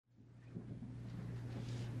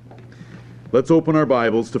Let's open our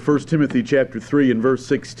Bibles to 1 Timothy chapter 3 and verse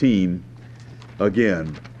 16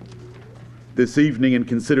 again this evening and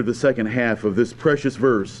consider the second half of this precious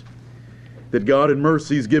verse that God in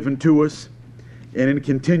mercy has given to us, and in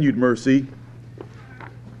continued mercy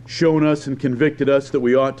shown us and convicted us that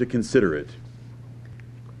we ought to consider it.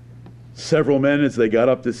 Several men, as they got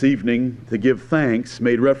up this evening to give thanks,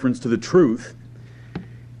 made reference to the truth.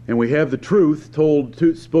 And we have the truth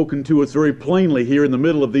spoken to us very plainly here in the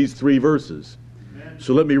middle of these three verses. Amen.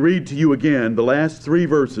 So let me read to you again the last three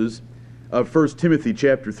verses of 1 Timothy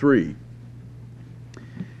chapter 3.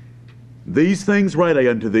 These things write I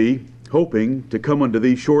unto thee, hoping to come unto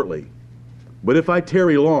thee shortly. But if I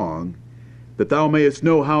tarry long, that thou mayest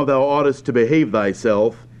know how thou oughtest to behave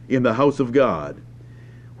thyself in the house of God,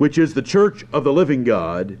 which is the church of the living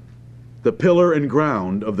God, the pillar and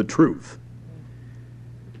ground of the truth.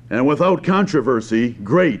 And without controversy,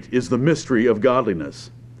 great is the mystery of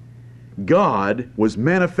godliness. God was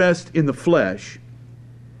manifest in the flesh,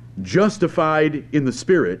 justified in the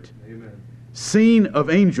Spirit, Amen. Seen of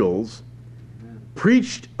angels, Amen.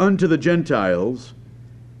 Preached unto the Gentiles,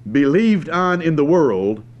 believed on in the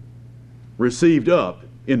world, received up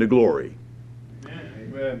into glory.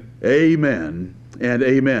 Amen. Amen and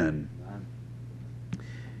amen.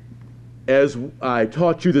 As I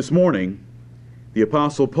taught you this morning, the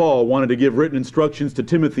Apostle Paul wanted to give written instructions to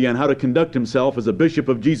Timothy on how to conduct himself as a bishop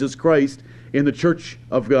of Jesus Christ in the church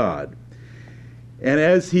of God. And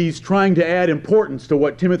as he's trying to add importance to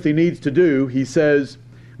what Timothy needs to do, he says,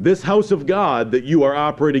 this house of God that you are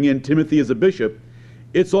operating in, Timothy, as a bishop,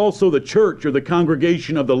 it's also the church or the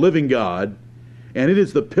congregation of the living God, and it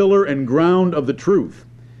is the pillar and ground of the truth.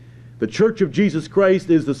 The church of Jesus Christ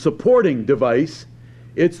is the supporting device.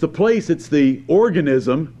 It's the place, it's the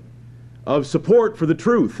organism of support for the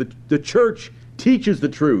truth. The church teaches the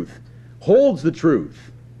truth, holds the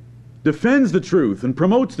truth, defends the truth, and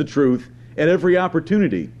promotes the truth at every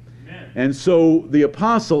opportunity. Amen. And so the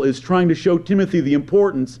apostle is trying to show Timothy the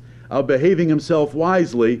importance of behaving himself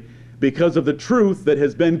wisely because of the truth that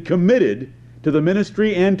has been committed to the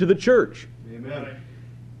ministry and to the church. Amen.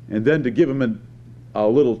 And then to give him a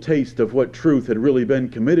little taste of what truth had really been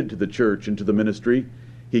committed to the church and to the ministry,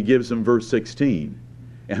 he gives him verse 16.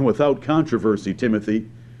 And without controversy, Timothy,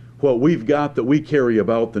 what we've got that we carry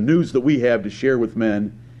about, the news that we have to share with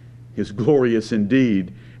men, is glorious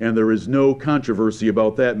indeed, and there is no controversy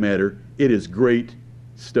about that matter. It is great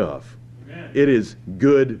stuff. Amen. It is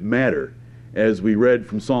good matter, as we read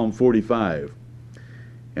from Psalm 45.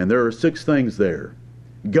 And there are 6 things there.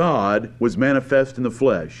 God was manifest in the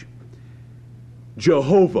flesh.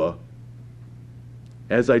 Jehovah,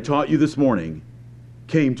 as I taught you this morning,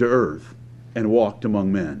 came to earth and walked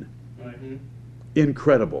among men. Mm-hmm.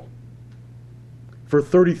 Incredible. For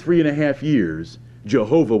 33 and a half years,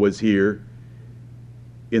 Jehovah was here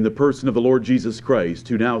in the person of the Lord Jesus Christ,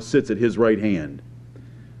 who now sits at his right hand.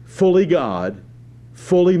 Fully God,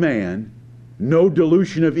 fully man, no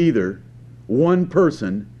dilution of either, one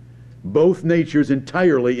person, both natures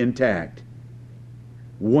entirely intact.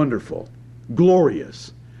 Wonderful.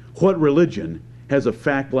 Glorious. What religion has a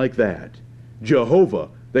fact like that? Jehovah.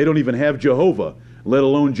 They don't even have Jehovah, let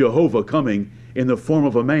alone Jehovah coming in the form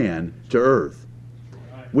of a man to earth.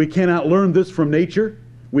 We cannot learn this from nature.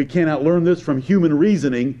 We cannot learn this from human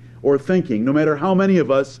reasoning or thinking. No matter how many of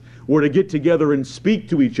us were to get together and speak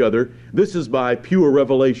to each other, this is by pure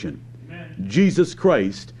revelation. Amen. Jesus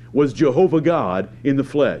Christ was Jehovah God in the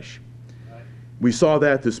flesh. Right. We saw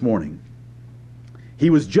that this morning. He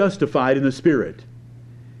was justified in the Spirit.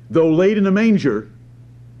 Though laid in a manger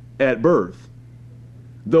at birth,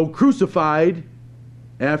 though crucified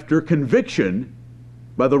after conviction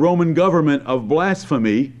by the Roman government of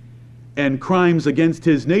blasphemy and crimes against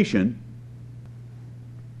his nation,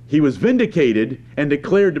 he was vindicated and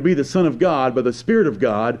declared to be the Son of God by the Spirit of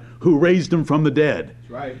God who raised him from the dead.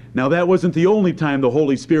 That's right. Now that wasn't the only time the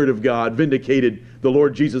Holy Spirit of God vindicated the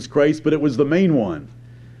Lord Jesus Christ, but it was the main one.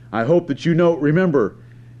 I hope that you remember,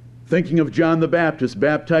 thinking of John the Baptist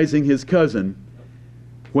baptizing his cousin,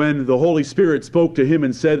 when the Holy Spirit spoke to him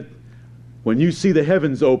and said, when you see the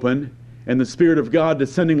heavens open and the Spirit of God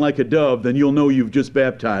descending like a dove, then you'll know you've just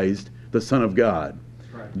baptized the Son of God.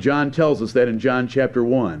 Right. John tells us that in John chapter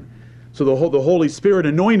 1. So the Holy Spirit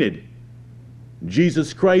anointed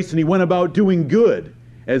Jesus Christ, and he went about doing good,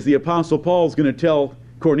 as the Apostle Paul is going to tell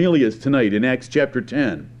Cornelius tonight in Acts chapter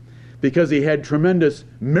 10, because he had tremendous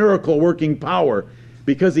miracle-working power,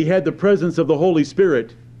 because he had the presence of the Holy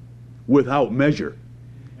Spirit without measure.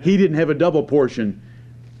 He didn't have a double portion.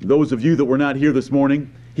 Those of you that were not here this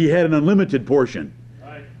morning, he had an unlimited portion,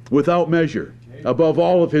 right, without measure. above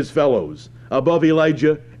all of his fellows, above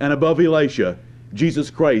Elijah and above Elisha, Jesus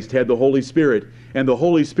Christ had the Holy Spirit, and the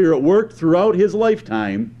Holy Spirit worked throughout his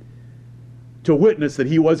lifetime to witness that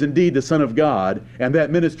he was indeed the Son of God, and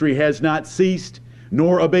that ministry has not ceased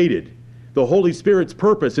nor abated. The Holy Spirit's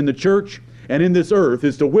purpose in the church and in this earth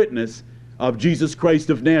is to witness of Jesus Christ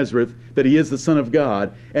of Nazareth, that he is the Son of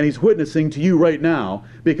God, and he's witnessing to you right now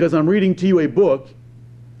because I'm reading to you a book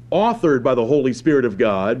authored by the Holy Spirit of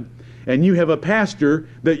God, and you have a pastor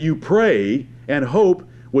that you pray and hope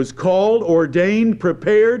was called, ordained,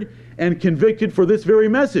 prepared, and convicted for this very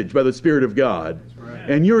message by the Spirit of God. Right.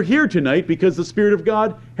 And you're here tonight because the Spirit of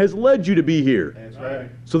God has led you to be here. That's right.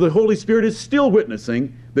 So the Holy Spirit is still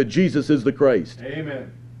witnessing that Jesus is the Christ.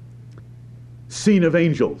 Amen. Seen of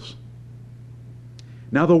angels.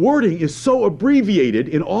 Now the wording is so abbreviated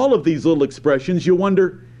in all of these little expressions, you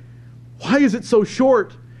wonder, why is it so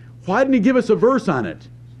short? Why didn't he give us a verse on it?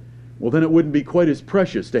 Well, then it wouldn't be quite as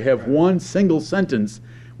precious to have one single sentence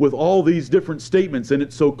with all these different statements in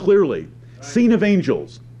it so clearly. Right. Seen of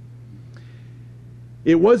angels.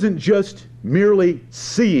 It wasn't just merely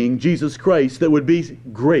seeing Jesus Christ that would be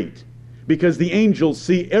great, because the angels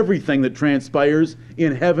see everything that transpires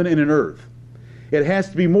in heaven and in earth. It has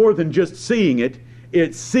to be more than just seeing it.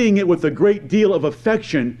 It's seeing it with a great deal of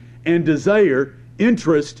affection and desire,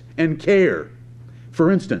 interest and care. For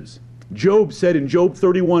instance, Job said in Job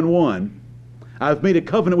 31:1, I've made a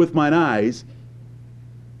covenant with mine eyes.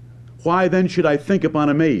 Why then should I think upon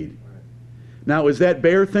a maid? Now, is that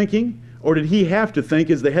bare thinking? Or did he have to think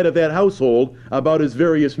as the head of that household about his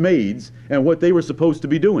various maids and what they were supposed to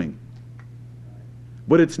be doing?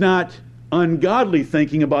 But it's not ungodly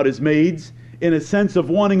thinking about his maids in a sense of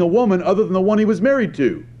wanting a woman other than the one he was married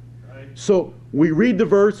to. Right. So we read the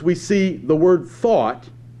verse, we see the word thought,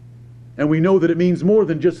 and we know that it means more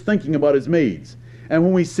than just thinking about his maids. And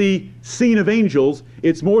when we see seen of angels,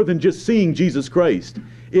 it's more than just seeing Jesus Christ.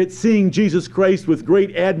 It's seeing Jesus Christ with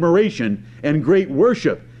great admiration and great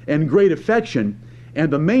worship and great affection.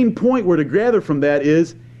 And the main point we're to gather from that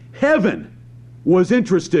is heaven was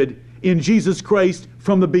interested in Jesus Christ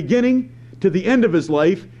from the beginning to the end of his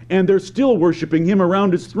life, and they're still worshiping him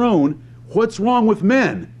around his throne. What's wrong with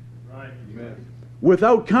men? Right. Amen.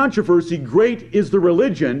 Without controversy, great is the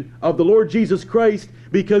religion of the Lord Jesus Christ,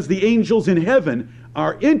 because the angels in heaven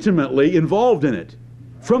are intimately involved in it.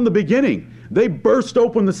 From the beginning, they burst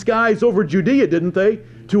open the skies over Judea, didn't they,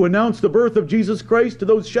 to announce the birth of Jesus Christ to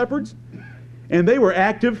those shepherds? And they were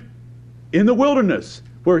active in the wilderness,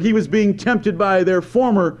 where he was being tempted by their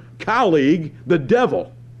former colleague, the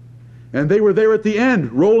devil. And they were there at the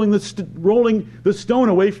end, rolling the stone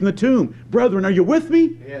away from the tomb. Brethren, are you with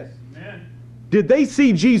me? Yes. Amen. Did they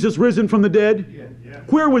see Jesus risen from the dead? Yes. Yeah.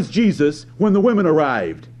 Where was Jesus when the women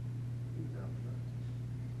arrived?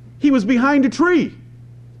 He was behind a tree.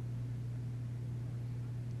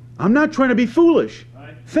 I'm not trying to be foolish.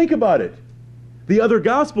 Right. Think about it. The other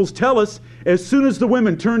Gospels tell us as soon as the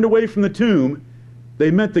women turned away from the tomb,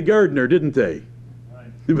 they met the gardener, didn't they?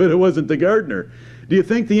 Right. But it wasn't the gardener. Do you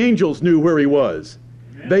think the angels knew where he was?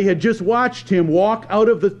 Amen. They had just watched him walk out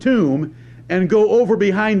of the tomb and go over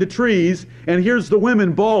behind the trees, and here's the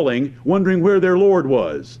women bawling, wondering where their Lord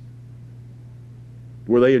was.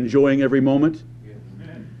 Were they enjoying every moment?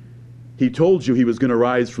 Amen. He told you he was going to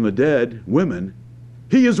rise from the dead. Women,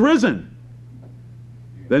 he is risen.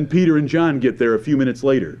 Then Peter and John get there a few minutes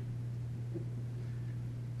later.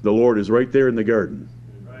 The Lord is right there in the garden.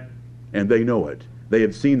 Right. And they know it. They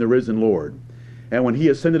have seen the risen Lord. And when he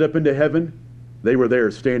ascended up into heaven, they were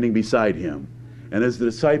there standing beside him. And as the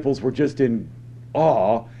disciples were just in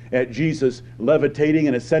awe at Jesus levitating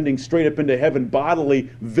and ascending straight up into heaven, bodily,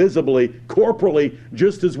 visibly, corporally,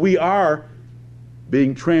 just as we are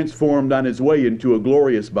being transformed on his way into a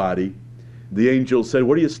glorious body, the angels said,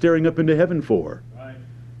 "What are you staring up into heaven for?" Right.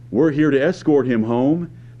 We're here to escort him home.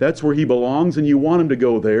 That's where he belongs, and you want him to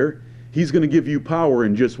go there. He's going to give you power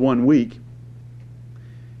in just 1 week.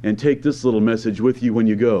 And take this little message with you when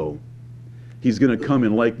you go. He's going to come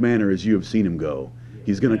in like manner as you have seen him go.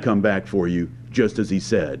 He's going to come back for you, just as he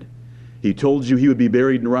said. He told you he would be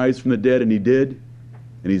buried and rise from the dead, and he did.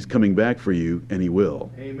 And he's coming back for you, and he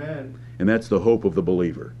will. Amen. And that's the hope of the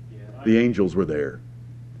believer. Yeah. The angels were there.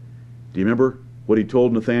 Do you remember what he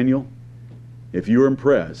told Nathanael? If you're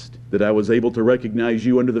impressed that I was able to recognize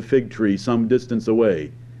you under the fig tree some distance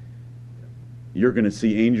away, you're going to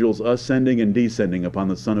see angels ascending and descending upon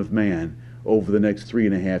the Son of Man over the next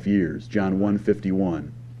 3.5 years. John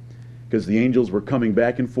 1:51. Because the angels were coming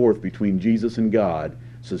back and forth between Jesus and God,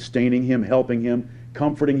 sustaining him, helping him,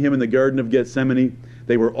 comforting him in the Garden of Gethsemane.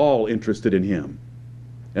 They were all interested in him.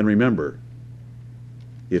 And remember,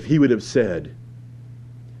 if he would have said,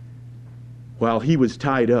 while he was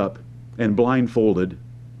tied up and blindfolded,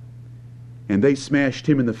 and they smashed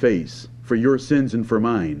him in the face for your sins and for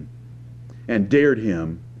mine, and dared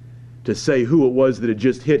him to say who it was that had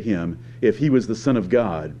just hit him, if he was the Son of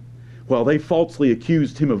God, while they falsely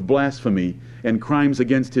accused him of blasphemy and crimes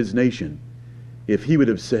against his nation, if he would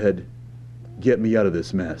have said, "Get me out of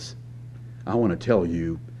this mess," I want to tell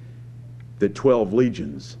you that 12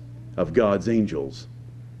 legions of God's angels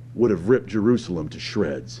would have ripped Jerusalem to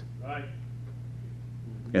shreds. Right.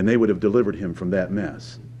 And they would have delivered him from that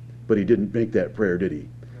mess. But he didn't make that prayer, did he?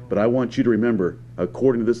 But I want you to remember,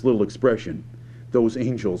 according to this little expression, those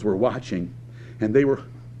angels were watching, and they were,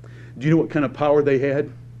 do you know what kind of power they had?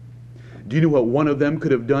 Do you know what one of them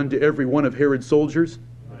could have done to every one of Herod's soldiers?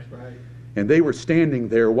 Right. And they were standing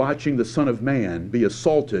there watching the Son of Man be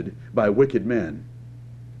assaulted by wicked men.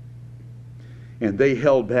 And they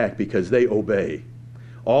held back because they obey.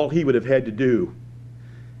 All he would have had to do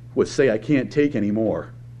was say, "I can't take any more."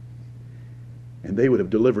 And they would have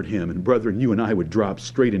delivered him. And brethren, you and I would drop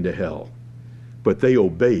straight into hell. But they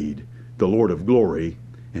obeyed the Lord of glory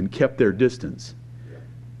and kept their distance.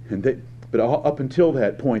 But up until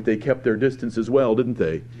that point, they kept their distance as well, didn't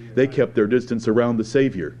they? They kept their distance around the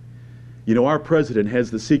Savior. You know, our president has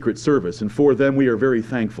the Secret Service, and for them we are very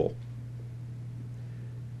thankful.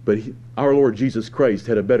 But our Lord Jesus Christ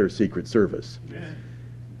had a better Secret Service. Amen.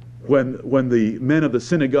 When the men of the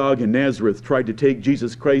synagogue in Nazareth tried to take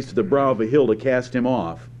Jesus Christ to the brow of a hill to cast him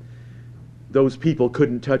off, those people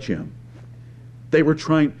couldn't touch him. They were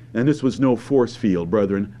trying, and this was no force field,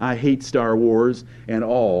 brethren. I hate Star Wars and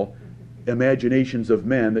all imaginations of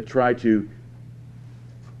men that try to,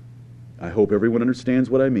 I hope everyone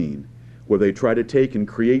understands what I mean, where they try to take and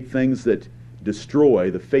create things that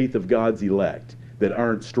destroy the faith of God's elect, that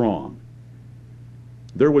aren't strong.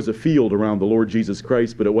 There was a field around the Lord Jesus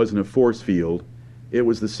Christ, but it wasn't a force field. It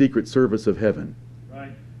was the Secret Service of heaven.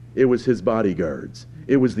 Right. It was his bodyguards.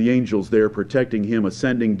 It was the angels there protecting him,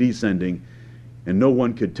 ascending, descending, and no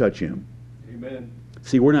one could touch him. Amen.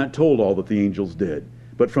 See, we're not told all that the angels did.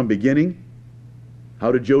 But from beginning,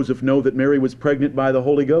 how did Joseph know that Mary was pregnant by the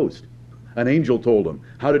Holy Ghost? An angel told him.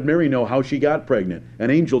 How did Mary know how she got pregnant? An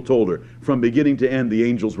angel told her. From beginning to end, the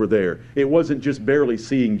angels were there. It wasn't just barely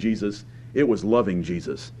seeing Jesus. It was loving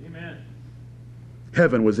Jesus. Amen.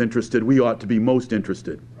 Heaven was interested. We ought to be most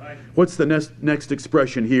interested. Right. What's the next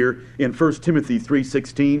expression here in 1 Timothy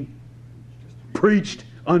 3:16? Preached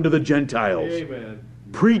unto the Gentiles. Amen.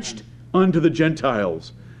 Preached unto the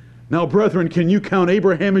Gentiles. Now, brethren, can you count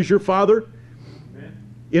Abraham as your father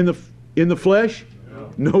Amen. in the flesh?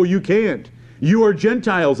 No, you can't. You are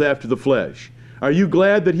Gentiles after the flesh. Are you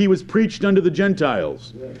glad that he was preached unto the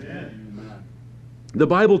Gentiles? Amen. The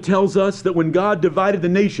Bible tells us that when God divided the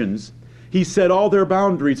nations, he set all their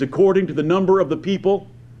boundaries according to the number of the people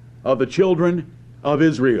of the children of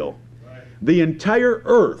Israel. Right. The entire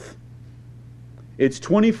earth, it's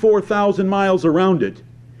 24,000 miles around it,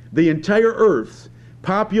 the entire earth's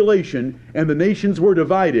population and the nations were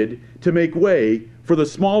divided to make way for the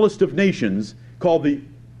smallest of nations called the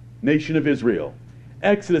nation of Israel.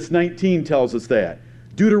 Exodus 19 tells us that.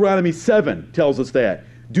 Deuteronomy 7 tells us that.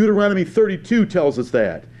 Deuteronomy 32 tells us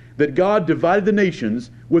that God divided the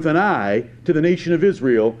nations with an eye to the nation of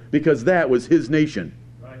Israel because that was his nation.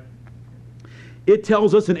 Right. It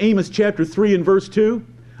tells us in Amos chapter 3 and verse 2,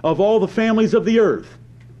 of all the families of the earth,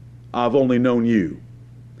 I've only known you.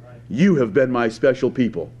 Right. You have been my special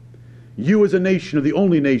people. You as a nation are the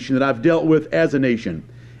only nation that I've dealt with as a nation.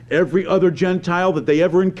 Every other Gentile that they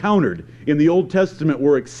ever encountered in the Old Testament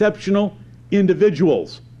were exceptional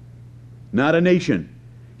individuals, not a nation.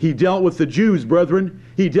 He dealt with the Jews, brethren.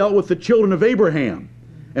 He dealt with the children of Abraham.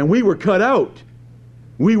 And we were cut out.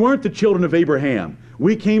 We weren't the children of Abraham.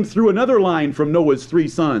 We came through another line from Noah's 3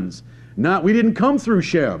 sons. We didn't come through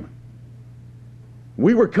Shem.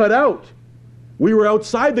 We were cut out. We were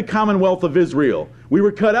outside the commonwealth of Israel. We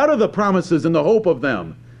were cut out of the promises and the hope of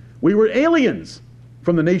them. We were aliens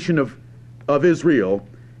from the nation of Israel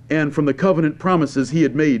and from the covenant promises he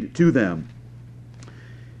had made to them.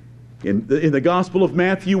 In the Gospel of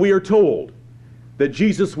Matthew, we are told that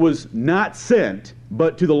Jesus was not sent,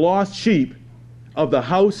 but to the lost sheep of the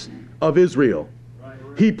house of Israel. Right.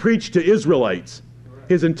 He preached to Israelites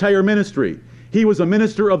his entire ministry. He was a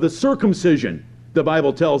minister of the circumcision, the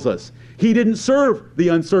Bible tells us. He didn't serve the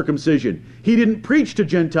uncircumcision. He didn't preach to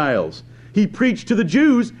Gentiles. He preached to the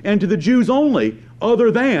Jews and to the Jews only, other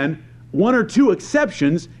than 1 or 2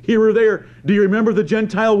 exceptions here or there. Do you remember the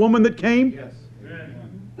Gentile woman that came? Yes.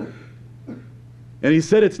 Amen. And he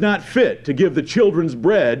said it's not fit to give the children's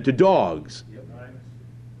bread to dogs.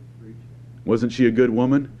 Right. Wasn't she a good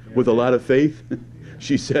woman with a lot of faith?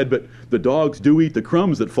 She said, but the dogs do eat the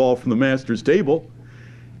crumbs that fall from the master's table.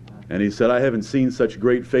 And he said, I haven't seen such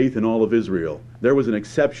great faith in all of Israel. There was an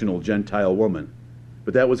exceptional Gentile woman,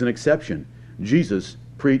 but that was an exception. Jesus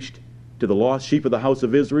preached to the lost sheep of the house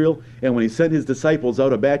of Israel, and when he sent his disciples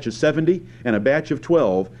out, a batch of 70 and a batch of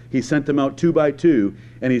 12, he sent them out 2 by 2,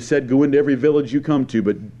 and he said, go into every village you come to,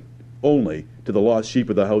 but only to the lost sheep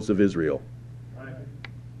of the house of Israel. Right.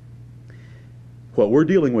 What we're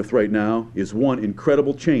dealing with right now is one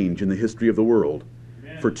incredible change in the history of the world.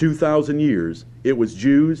 Amen. For 2,000 years, it was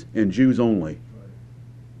Jews and Jews only.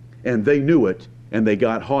 And they knew it, and they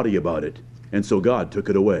got haughty about it, and so God took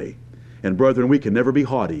it away. And brethren, we can never be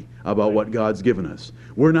haughty about what God's given us.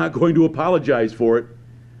 We're not going to apologize for it,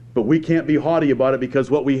 but we can't be haughty about it,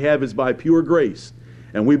 because what we have is by pure grace.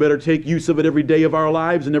 And we better take use of it every day of our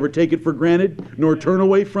lives and never take it for granted, nor turn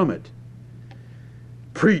away from it.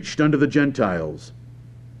 Preached unto the Gentiles.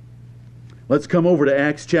 Let's come over to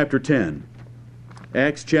Acts chapter 10.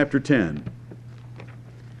 Acts chapter 10.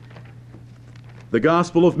 The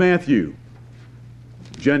Gospel of Matthew.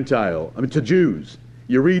 To Jews.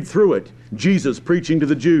 You read through it, Jesus preaching to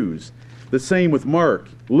the Jews. The same with Mark,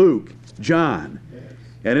 Luke, John. Yes.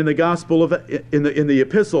 And in the Gospel of in the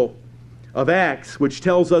Epistle of Acts, which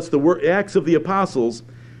tells us the Acts of the Apostles,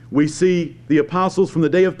 we see the apostles from the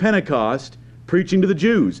day of Pentecost preaching to the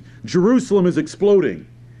Jews. Jerusalem is exploding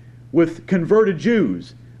with converted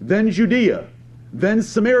Jews. Then Judea, then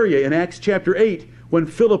Samaria in Acts chapter 8, when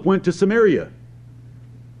Philip went to Samaria.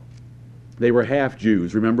 They were half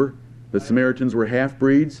Jews, remember? The Samaritans were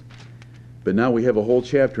half-breeds. But now we have a whole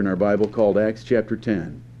chapter in our Bible called Acts chapter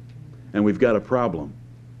 10. And we've got a problem.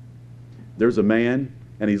 There's a man,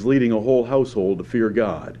 and he's leading a whole household to fear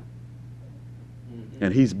God.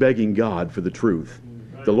 And he's begging God for the truth.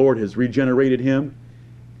 The Lord has regenerated him.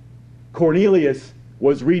 Cornelius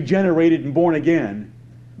was regenerated and born again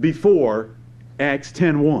before Acts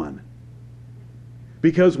 10:1.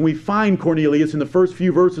 Because when we find Cornelius in the first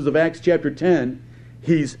few verses of Acts chapter 10,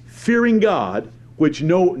 he's fearing God, which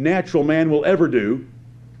no natural man will ever do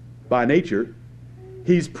by nature.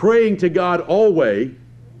 He's praying to God always,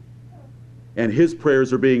 and his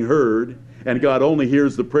prayers are being heard, and God only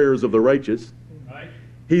hears the prayers of the righteous. Right.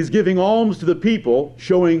 He's giving alms to the people,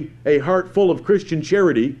 showing a heart full of Christian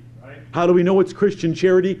charity. Right. How do we know it's Christian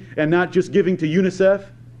charity and not just giving to UNICEF?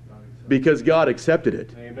 Because God accepted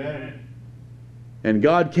it. Amen. And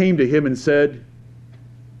God came to him and said,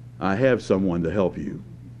 I have someone to help you.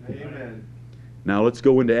 Amen. Now let's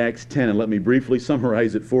go into Acts 10 and let me briefly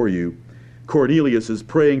summarize it for you. Cornelius is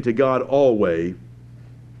praying to God always,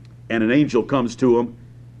 and an angel comes to him.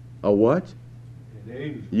 A what? An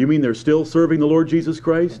angel. You mean they're still serving the Lord Jesus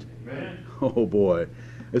Christ? Amen. Oh boy.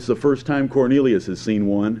 This is the first time Cornelius has seen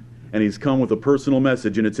one, and he's come with a personal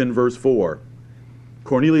message, and it's in verse 4.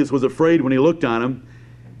 Cornelius was afraid when he looked on him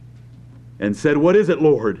and said, What is it,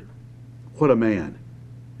 Lord? What a man.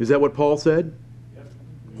 Is that what Paul said? Yep.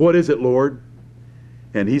 What is it, Lord?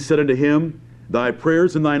 And he said unto him, Thy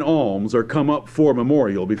prayers and thine alms are come up for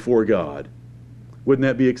memorial before God. Wouldn't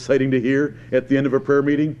that be exciting to hear at the end of a prayer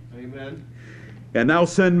meeting? Amen. And now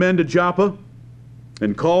send men to Joppa,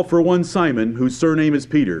 and call for one Simon, whose surname is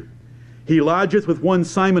Peter. He lodgeth with one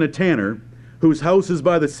Simon a tanner, whose house is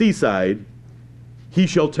by the seaside. He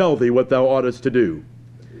shall tell thee what thou oughtest to do.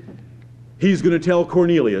 He's going to tell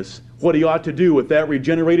Cornelius what he ought to do with that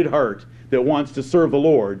regenerated heart that wants to serve the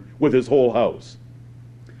Lord with his whole house.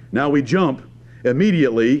 Now we jump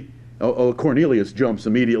immediately. Cornelius jumps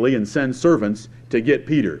immediately and sends servants to get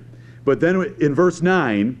Peter. But then in verse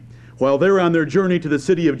 9, while they're on their journey to the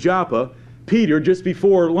city of Joppa, Peter, just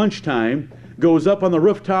before lunchtime, goes up on the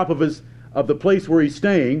rooftop of the place where he's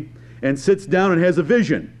staying and sits down and has a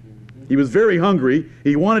vision. He was very hungry.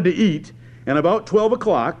 He wanted to eat. And about 12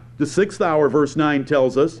 o'clock, the 6th hour, verse 9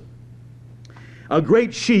 tells us, a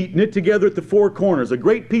great sheet knit together at the four corners, a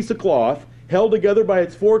great piece of cloth held together by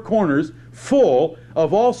its four corners, full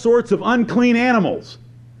of all sorts of unclean animals.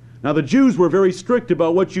 Now the Jews were very strict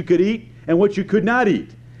about what you could eat and what you could not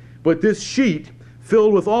eat. But this sheet,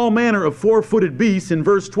 filled with all manner of four-footed beasts, in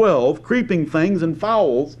verse 12, creeping things and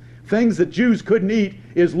fowls, things that Jews couldn't eat,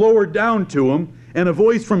 is lowered down to them, and a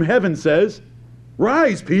voice from heaven says,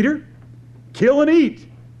 Rise, Peter, kill and eat.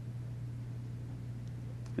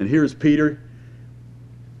 And here's Peter.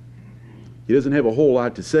 He doesn't have a whole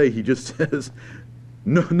lot to say. He just says,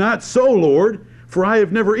 No, not so, Lord, for I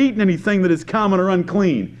have never eaten anything that is common or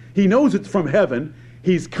unclean. He knows it's from heaven.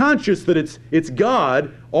 He's conscious that it's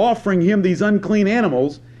God offering him these unclean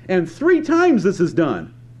animals, and 3 times this is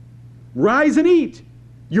done. Rise and eat.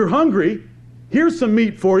 You're hungry. Here's some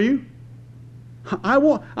meat for you. I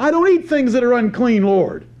don't eat things that are unclean,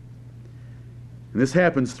 Lord. And this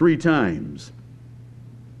happens 3 times.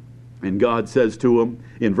 And God says to him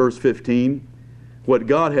in verse 15, what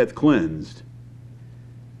God hath cleansed,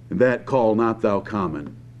 that call not thou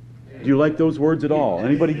common. Do you like those words at all?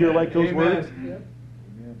 Anybody here like those words?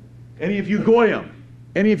 Any of you goyim?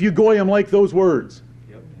 Any of you goyim like those words?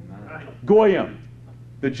 Goyim,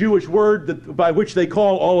 the Jewish word by which they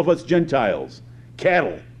call all of us Gentiles,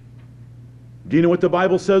 cattle. Do you know what the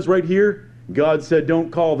Bible says right here? God said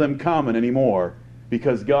don't call them common anymore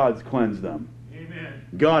because God's cleansed them. Amen.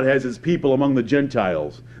 God has his people among the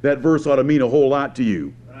Gentiles. That verse ought to mean a whole lot to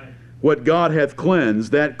you. Right. What God hath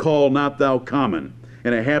cleansed, that call not thou common.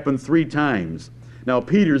 And it happened 3 times. Now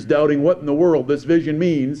Peter's doubting what in the world this vision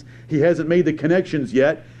means. He hasn't made the connections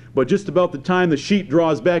yet, but just about the time the sheet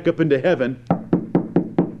draws back up into heaven,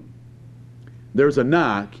 there's a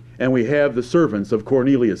knock, and we have the servants of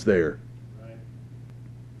Cornelius there. Right.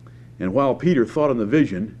 And while Peter thought on the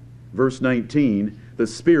vision, verse 19, the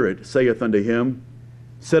Spirit said unto him,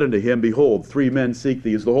 Behold, 3 men seek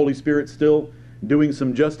thee. Is the Holy Spirit still doing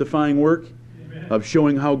some justifying work? Amen. Of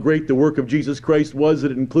showing how great the work of Jesus Christ was,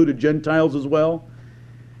 that it included Gentiles as well?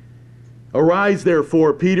 Arise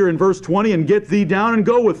therefore, Peter, in verse 20, and get thee down and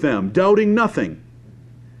go with them, doubting nothing.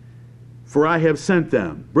 For I have sent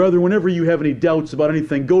them. Brethren, whenever you have any doubts about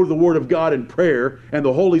anything, go to the Word of God in prayer, and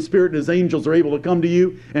the Holy Spirit and His angels are able to come to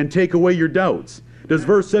you and take away your doubts. Does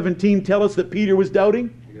verse 17 tell us that Peter was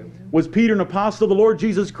doubting? Yep. Was Peter an apostle of the Lord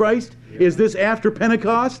Jesus Christ? Yep. Is this after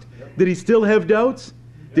Pentecost? Yep. Did he still have doubts?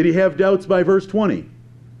 Yep. Did he have doubts by verse 20?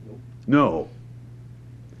 Nope. No.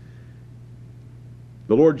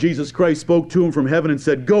 The Lord Jesus Christ spoke to him from heaven and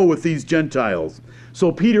said, go with these Gentiles.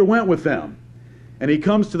 So Peter went with them. And he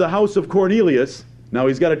comes to the house of Cornelius. Now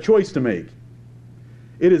he's got a choice to make.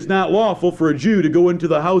 It is not lawful for a Jew to go into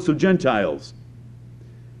the house of Gentiles.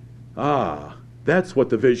 Ah, that's what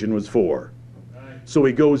the vision was for. So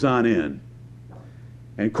he goes on in.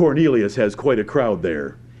 And Cornelius has quite a crowd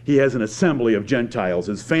there. He has an assembly of Gentiles.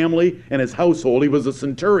 His family and his household, he was a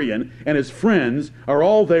centurion, and his friends are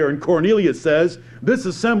all there. And Cornelius says, this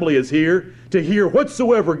assembly is here to hear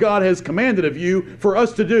whatsoever God has commanded of you for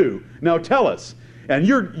us to do. Now tell us. And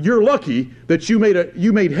you're lucky that you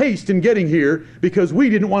made haste in getting here, because we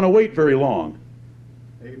didn't want to wait very long.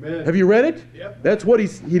 Amen. Have you read it? Yep. That's what he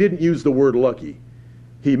didn't use the word lucky.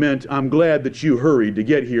 He meant, I'm glad that you hurried to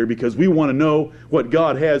get here because we want to know what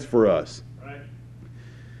God has for us. Right.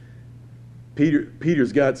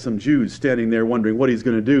 Peter's got some Jews standing there wondering what he's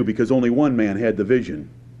going to do, because only one man had the vision,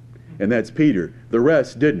 and that's Peter. The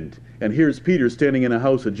rest didn't. And here's Peter standing in a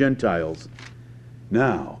house of Gentiles.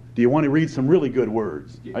 Now, do you want to read some really good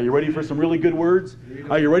words? Are you ready for some really good words?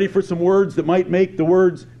 Are you ready for some words that might make the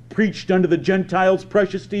words preached unto the Gentiles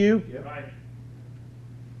precious to you? Yep. Right.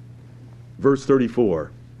 Verse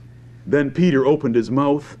 34. Then Peter opened his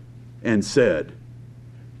mouth and said,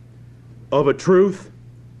 of a truth,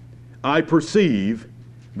 I perceive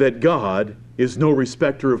that God is no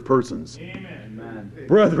respecter of persons. Amen.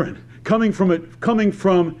 Brethren, coming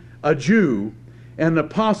from a Jew and an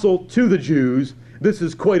apostle to the Jews, this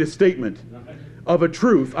is quite a statement. Of a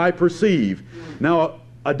truth, I perceive. Now,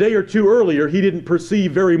 a day or two earlier, he didn't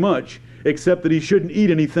perceive very much, except that he shouldn't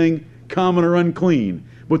eat anything common or unclean.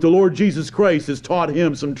 But the Lord Jesus Christ has taught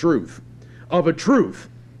him some truth. Of a truth.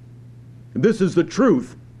 This is the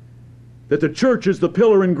truth that the church is the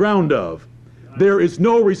pillar and ground of. There is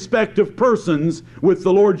no respect of persons with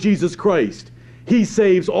the Lord Jesus Christ. He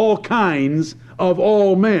saves all kinds of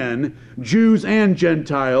all men, Jews and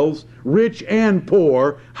Gentiles, rich and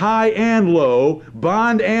poor, high and low,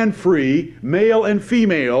 bond and free, male and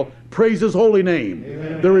female. Praise His holy name.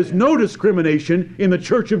 Amen. There is no discrimination in the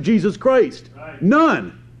Church of Jesus Christ. Right.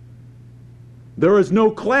 None. There are no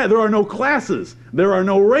classes. There are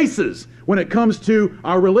no races when it comes to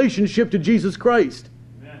our relationship to Jesus Christ.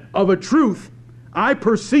 Amen. Of a truth, I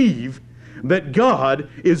perceive that God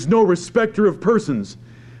is no respecter of persons,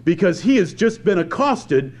 because he has just been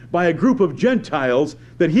accosted by a group of Gentiles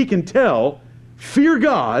that he can tell fear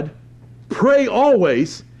God, pray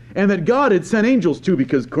always, and that God had sent angels to,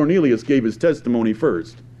 because Cornelius gave his testimony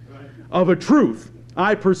first. Right. Of a truth,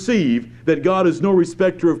 I perceive that God is no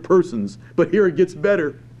respecter of persons. But here it gets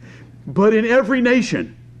better. But in every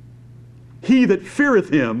nation, he that feareth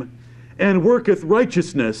him and worketh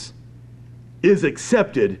righteousness is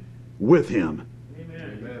accepted with him.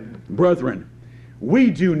 Amen. Brethren, we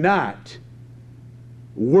do not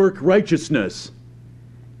work righteousness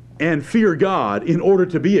and fear God in order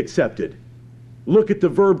to be accepted. Look at the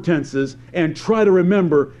verb tenses and try to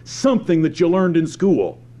remember something that you learned in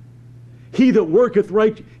school. He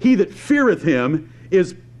that feareth him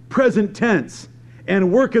is present tense,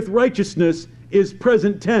 and worketh righteousness is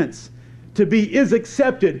present tense. To be is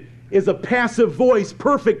accepted is a passive voice,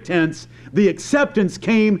 perfect tense. The acceptance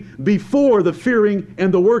came before the fearing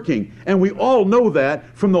and the working. And we all know that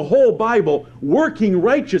from the whole Bible. Working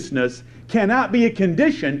righteousness cannot be a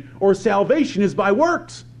condition, or salvation is by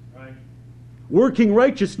works. Right. Working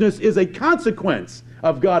righteousness is a consequence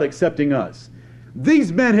of God accepting us.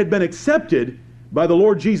 These men had been accepted by the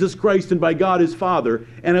Lord Jesus Christ and by God his Father,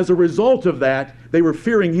 and as a result of that, they were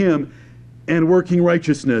fearing him and working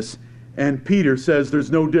righteousness. And Peter says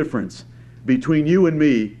there's no difference between you and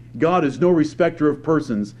me. God is no respecter of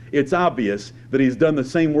persons. It's obvious that he's done the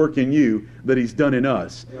same work in you that he's done in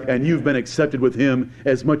us. And you've been accepted with him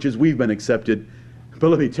as much as we've been accepted. But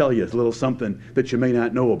let me tell you a little something that you may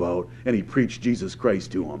not know about. And he preached Jesus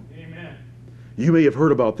Christ to them. Amen. You may have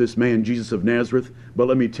heard about this man, Jesus of Nazareth, but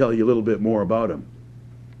let me tell you a little bit more about him.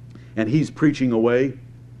 And he's preaching away,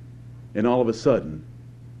 and all of a sudden,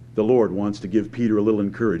 the Lord wants to give Peter a little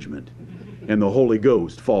encouragement. And the Holy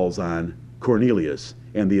Ghost falls on Cornelius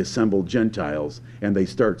and the assembled Gentiles, and they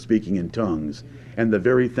start speaking in tongues. And the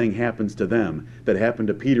very thing happens to them that happened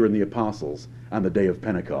to Peter and the apostles on the day of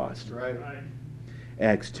Pentecost. Right.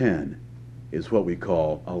 Acts 10 is what we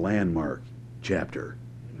call a landmark chapter.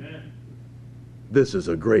 Amen. This is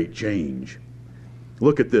a great change.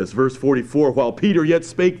 Look at this, verse 44. While Peter yet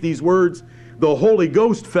spake these words, the Holy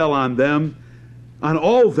Ghost fell on them, on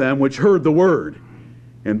all them which heard the word.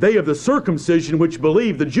 And they of the circumcision which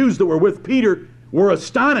believed, the Jews that were with Peter, were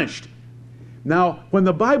astonished. Now, when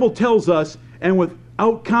the Bible tells us, and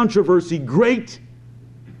without controversy, great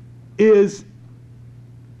is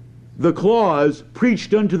the clause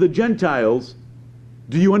preached unto the Gentiles,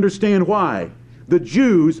 do you understand why? The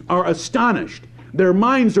Jews are astonished. Their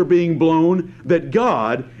minds are being blown that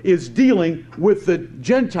God is dealing with the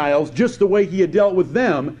Gentiles just the way he had dealt with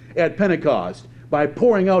them at Pentecost, by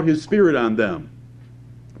pouring out his Spirit on them.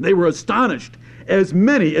 They were astonished, as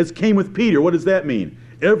many as came with Peter. What does that mean?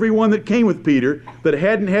 Everyone that came with Peter that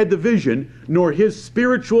hadn't had the vision, nor his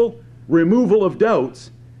spiritual removal of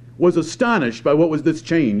doubts, was astonished by what was this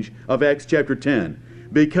change of Acts chapter 10.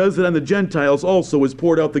 Because that on the Gentiles also was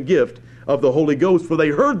poured out the gift of the Holy Ghost. For they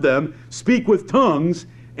heard them speak with tongues,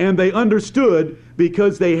 and they understood,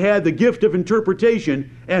 because they had the gift of interpretation,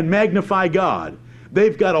 and magnify God.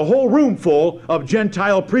 They've got a whole room full of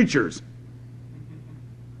Gentile preachers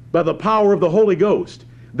by the power of the Holy Ghost.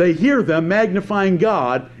 They hear them magnifying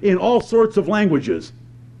God in all sorts of languages.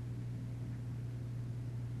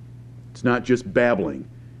 It's not just babbling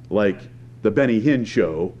like the Benny Hinn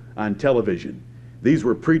show on television. These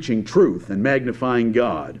were preaching truth and magnifying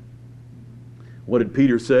God. What did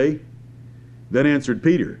Peter say? Then answered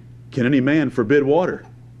Peter, can any man forbid water?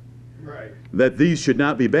 Right. That these should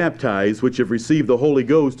not be baptized, which have received the Holy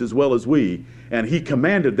Ghost as well as we. And he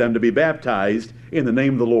commanded them to be baptized in the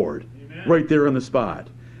name of the Lord. Amen. Right there on the spot.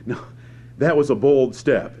 Now, that was a bold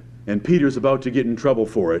step. And Peter's about to get in trouble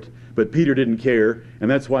for it. But Peter didn't care. And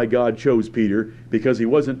that's why God chose Peter, because he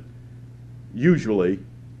wasn't usually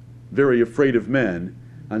very afraid of men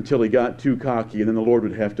until he got too cocky, and then the Lord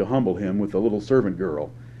would have to humble him with a little servant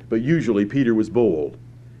girl. But usually Peter was bold.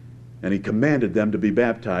 And he commanded them to be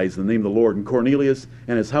baptized in the name of the Lord. And Cornelius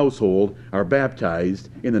and his household are baptized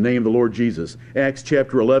in the name of the Lord Jesus. Acts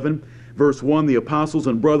chapter 11, verse 1, the apostles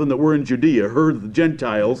and brethren that were in Judea heard that the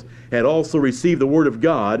Gentiles had also received the word of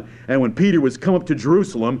God. And when Peter was come up to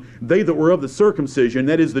Jerusalem, they that were of the circumcision,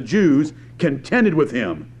 that is the Jews, contended with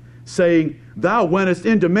him, saying, Thou wentest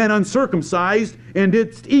into men uncircumcised, and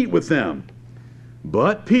didst eat with them.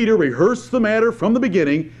 But Peter rehearsed the matter from the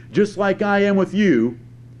beginning, just like I am with you.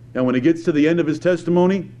 And when he gets to the end of his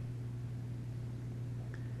testimony,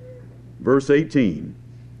 verse 18.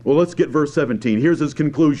 Well, let's get verse 17. Here's his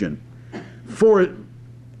conclusion.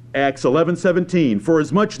 Acts 11:17. For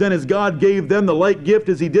as much then as God gave them the like gift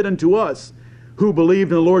as he did unto us, who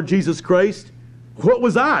believed in the Lord Jesus Christ, what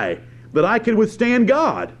was I, that I could withstand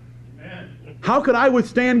God? Amen. How could I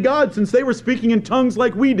withstand God, since they were speaking in tongues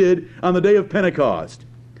like we did on the day of Pentecost?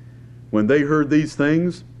 When they heard these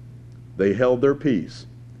things, they held their peace.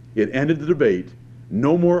 It ended the debate.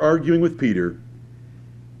 No more arguing with Peter.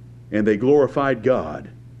 And they glorified God.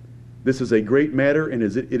 This is a great matter, and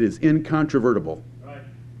it is incontrovertible. Right.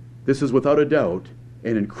 This is without a doubt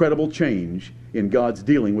an incredible change in God's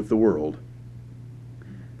dealing with the world.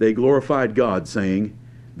 They glorified God, saying,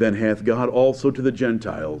 Then hath God also to the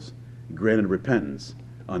Gentiles granted repentance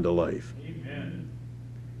unto life. Amen.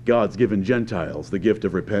 God's given Gentiles the gift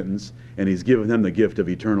of repentance, and he's given them the gift of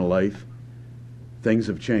eternal life. Things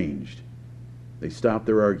have changed. They stopped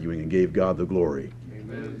their arguing and gave God the glory.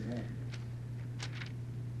 Amen.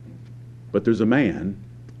 But there's a man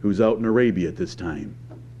who's out in Arabia at this time.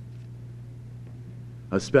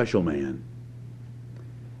 A special man.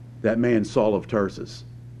 That man, Saul of Tarsus.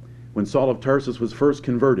 When Saul of Tarsus was first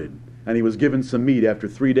converted, and he was given some meat after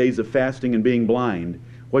 3 days of fasting and being blind,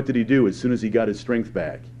 what did he do as soon as he got his strength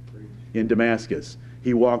back? In Damascus.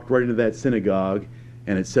 He walked right into that synagogue,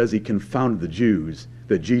 and it says he confounded the Jews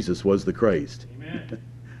that Jesus was the Christ. Amen.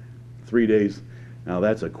 3 days. Now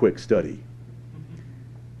that's a quick study.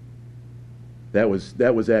 That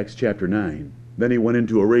was Acts chapter 9. Then he went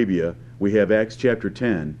into Arabia. We have Acts chapter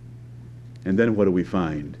 10. And then what do we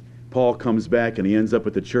find? Paul comes back and he ends up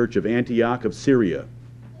at the church of Antioch of Syria.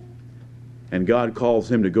 And God calls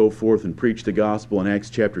him to go forth and preach the gospel in Acts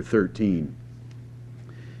chapter 13.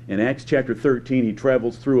 In Acts chapter 13, he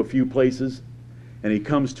travels through a few places, and he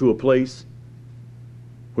comes to a place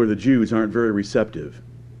where the Jews aren't very receptive.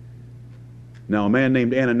 Now, a man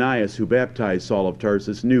named Ananias, who baptized Saul of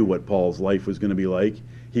Tarsus, knew what Paul's life was going to be like.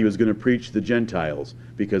 He was going to preach to the Gentiles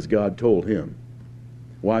because God told him.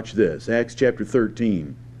 Watch this, Acts chapter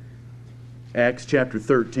 13. Acts chapter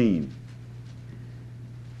 13,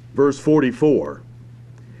 verse 44.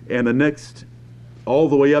 And the next, all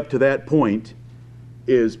the way up to that point,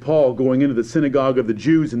 is Paul going into the synagogue of the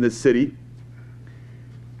Jews in this city.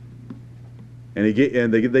 And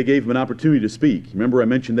they gave him an opportunity to speak. Remember, I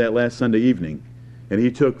mentioned that last Sunday evening. And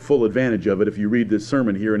he took full advantage of it if you read this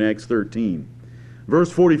sermon here in Acts 13.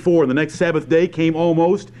 Verse 44, and the next Sabbath day came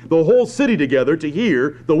almost the whole city together to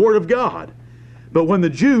hear the word of God. But when the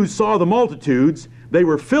Jews saw the multitudes, they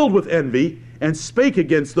were filled with envy and spake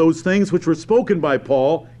against those things which were spoken by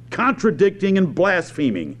Paul, contradicting and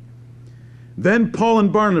blaspheming. Then Paul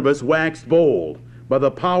and Barnabas waxed bold by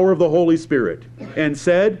the power of the Holy Spirit and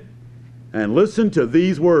said, and listen to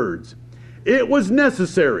these words, it was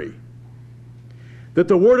necessary that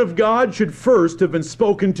the word of God should first have been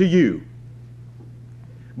spoken to you.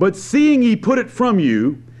 But seeing ye put it from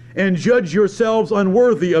you, and judge yourselves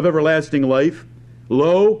unworthy of everlasting life,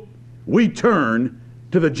 lo, we turn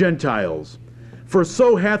to the Gentiles. For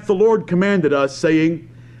so hath the Lord commanded us, saying,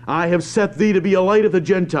 I have set thee to be a light of the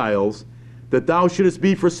Gentiles, that thou shouldest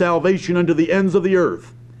be for salvation unto the ends of the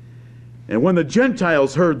earth. And when the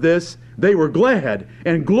Gentiles heard this, they were glad,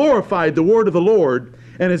 and glorified the word of the Lord,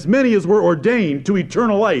 and as many as were ordained to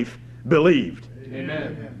eternal life believed.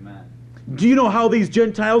 Amen. Do you know how these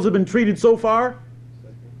Gentiles have been treated so far?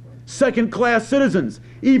 Second-class citizens,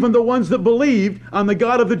 even the ones that believed on the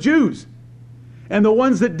God of the Jews. And the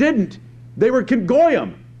ones that didn't, they were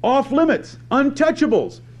goyim, off-limits,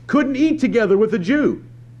 untouchables, couldn't eat together with a Jew.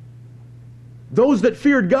 Those that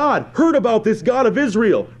feared God heard about this God of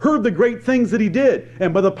Israel, heard the great things that he did,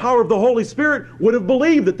 and by the power of the Holy Spirit would have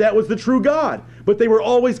believed that that was the true God. But they were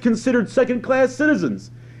always considered second-class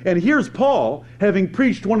citizens. And here's Paul, having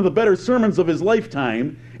preached one of the better sermons of his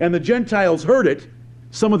lifetime, and the Gentiles heard it.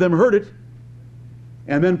 Some of them heard it.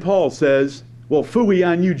 And then Paul says, well, phooey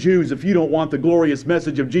on you Jews if you don't want the glorious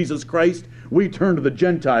message of Jesus Christ. We turn to the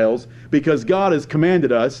Gentiles because God has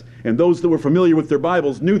commanded us, and those that were familiar with their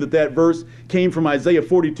Bibles knew that that verse came from Isaiah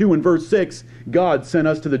 42 and verse 6. God sent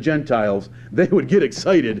us to the Gentiles. They would get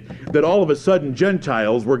excited that all of a sudden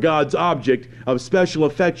Gentiles were God's object of special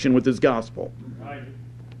affection with his gospel. Right.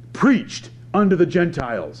 Preached unto the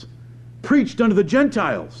Gentiles. Preached unto the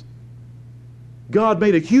Gentiles. God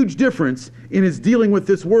made a huge difference in his dealing with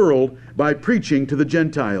this world by preaching to the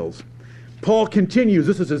Gentiles. Paul continues.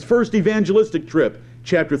 This is his first evangelistic trip.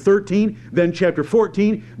 Chapter 13, then chapter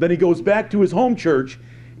 14. Then he goes back to his home church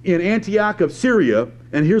in Antioch of Syria.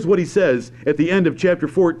 And here's what he says at the end of chapter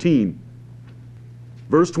 14.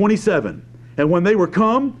 Verse 27. And when they were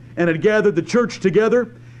come and had gathered the church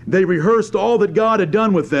together, they rehearsed all that God had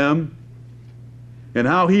done with them, and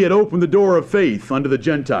how he had opened the door of faith unto the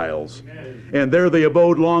Gentiles. Amen. And there they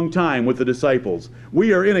abode long time with the disciples.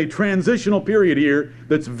 We are in a transitional period here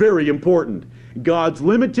that's very important. God's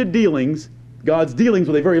dealings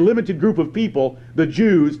with a very limited group of people, the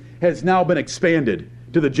Jews, has now been expanded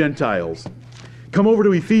to the Gentiles. Come over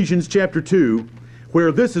to Ephesians chapter 2,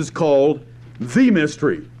 where this is called the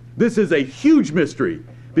mystery. This is a huge mystery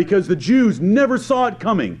because the Jews never saw it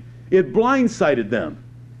coming. It blindsided them.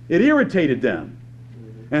 It irritated them.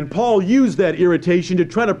 And Paul used that irritation to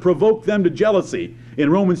try to provoke them to jealousy in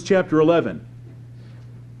Romans chapter 11.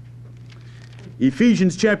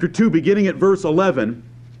 Ephesians chapter 2, beginning at verse 11.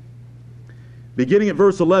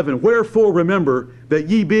 Wherefore remember that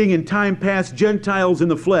ye being in time past Gentiles in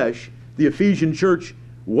the flesh, the Ephesian church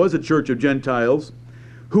was a church of Gentiles,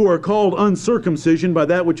 who are called uncircumcision by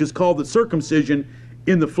that which is called the circumcision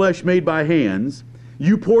in the flesh made by hands.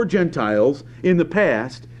 You poor Gentiles, in the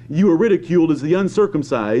past, you were ridiculed as the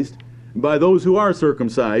uncircumcised by those who are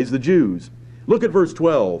circumcised, the Jews. Look at verse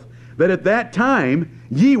 12. That at that time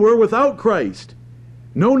ye were without Christ,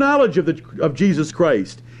 no knowledge of Jesus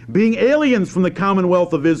Christ, being aliens from the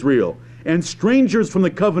commonwealth of Israel, and strangers from the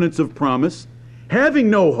covenants of promise, having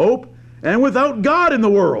no hope, and without God in the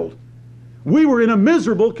world. We were in a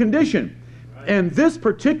miserable condition. And this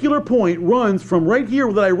particular point runs from right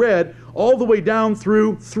here that I read all the way down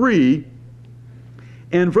through 3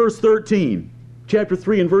 and verse 13. Chapter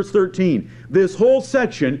 3 and verse 13. This whole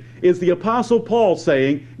section is the Apostle Paul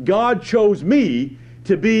saying, God chose me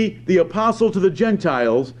to be the apostle to the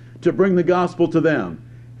Gentiles to bring the gospel to them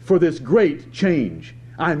for this great change.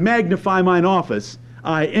 I magnify mine office.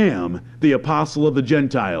 I am the apostle of the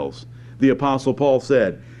Gentiles, the Apostle Paul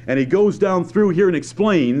said. And he goes down through here and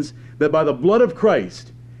explains that by the blood of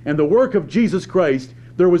Christ and the work of Jesus Christ,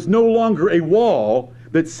 there was no longer a wall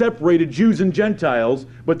that separated Jews and Gentiles,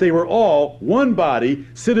 but they were all one body,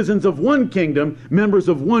 citizens of one kingdom, members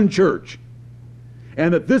of one church.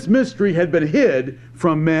 And that this mystery had been hid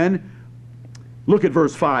from men. Look at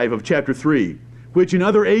verse 5 of chapter 3. Which in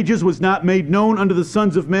other ages was not made known unto the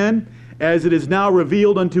sons of men, as it is now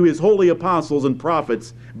revealed unto his holy apostles and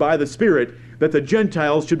prophets by the Spirit, that the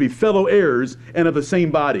Gentiles should be fellow heirs and of the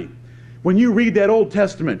same body. When you read that Old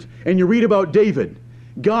Testament and you read about David,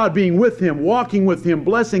 God being with him, walking with him,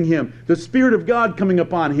 blessing him, the Spirit of God coming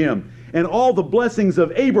upon him, and all the blessings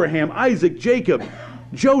of Abraham, Isaac, Jacob,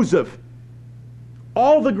 Joseph,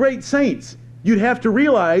 all the great saints, you'd have to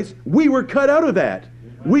realize we were cut out of that.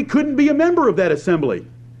 We couldn't be a member of that assembly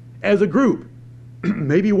as a group.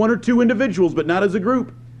 Maybe one or two individuals, but not as a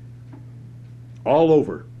group. All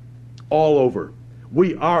over. All over.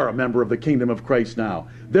 We are a member of the kingdom of Christ now.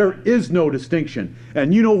 There is no distinction.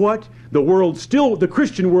 And you know what? The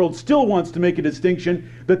Christian world still wants to make a distinction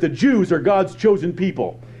that the Jews are God's chosen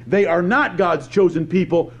people. They are not God's chosen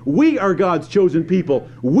people. We are God's chosen people.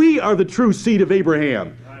 We are the true seed of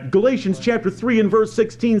Abraham. Galatians chapter 3 and verse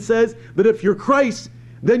 16 says that if you're Christ,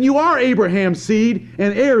 then you are Abraham's seed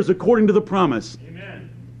and heirs according to the promise. Amen.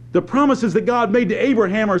 The promises that God made to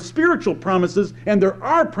Abraham are spiritual promises, and there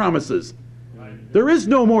are promises. Right. There is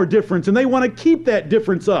no more difference, and they want to keep that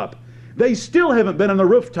difference up. They still haven't been on the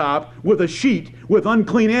rooftop with a sheet with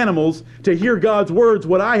unclean animals to hear God's words,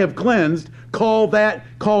 what I have cleansed, call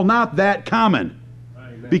not that common.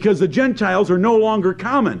 Right. Because the Gentiles are no longer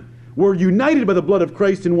common. We're united by the blood of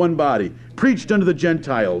Christ in one body, preached unto the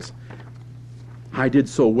Gentiles. I did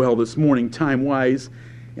so well this morning, time-wise,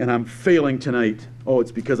 and I'm failing tonight. Oh,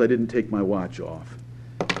 it's because I didn't take my watch off.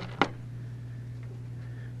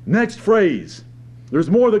 Next phrase. There's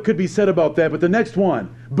more that could be said about that, but the next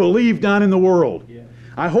one, believed on in the world. Yeah.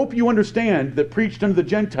 I hope you understand that preached unto the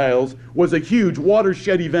Gentiles was a huge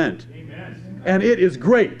watershed event. Amen. And it is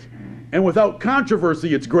great. And without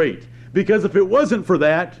controversy, it's great. Because if it wasn't for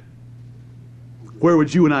that, where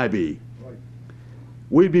would you and I be?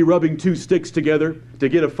 We'd be rubbing two sticks together to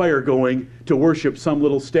get a fire going to worship some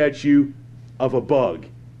little statue of a bug.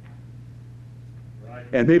 Right.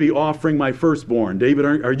 And maybe offering my firstborn. David,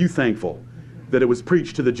 are you thankful that it was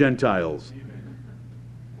preached to the Gentiles? Amen.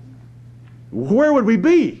 Where would we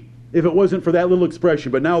be if it wasn't for that little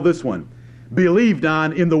expression? But now this one, believed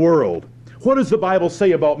on in the world. What does the Bible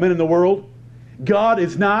say about men in the world? God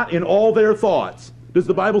is not in all their thoughts. Does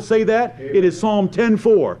the Bible say that? Amen. It is Psalm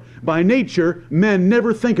 10:4. By nature, men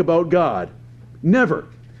never think about God. Never.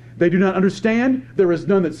 They do not understand. There is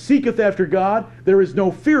none that seeketh after God. There is no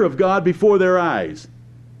fear of God before their eyes.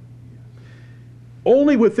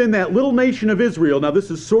 Only within that little nation of Israel, now this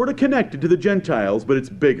is sort of connected to the Gentiles, but it's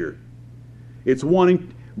bigger. It's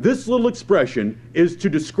wanting, this little expression is to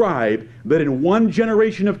describe that in one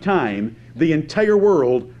generation of time, the entire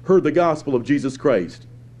world heard the gospel of Jesus Christ.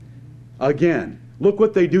 Again, look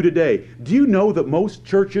what they do today. Do you know that most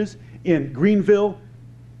churches in Greenville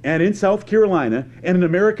and in South Carolina and in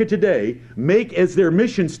America today make as their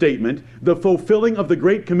mission statement the fulfilling of the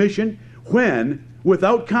Great Commission when,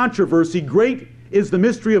 without controversy, great is the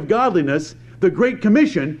mystery of godliness, the Great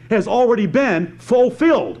Commission has already been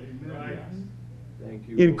fulfilled. Right. Thank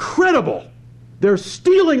you. Incredible. They're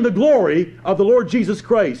stealing the glory of the Lord Jesus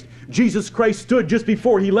Christ. Jesus Christ stood just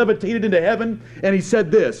before he levitated into heaven, and he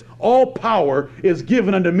said this, all power is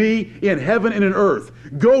given unto me in heaven and in earth.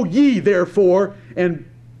 Go ye therefore and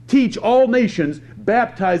teach all nations,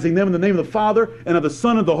 baptizing them in the name of the Father and of the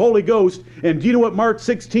Son and of the Holy Ghost. And do you know what Mark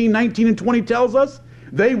 16, 19, and 20 tells us?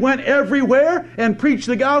 They went everywhere and preached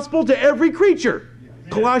the gospel to every creature.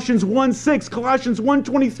 Colossians 1:6, Colossians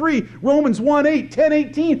 1:23, Romans 1:8,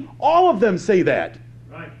 10:18, all of them say that.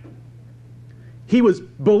 He was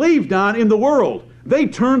believed on in the world. They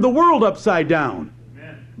turned the world upside down.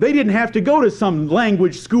 Amen. They didn't have to go to some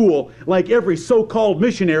language school like every so-called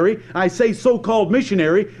missionary. I say so-called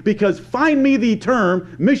missionary because find me the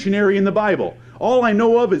term missionary in the Bible. All I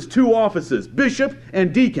know of is two offices, bishop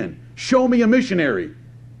and deacon. Show me a missionary.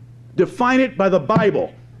 Define it by the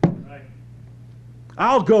Bible. Right.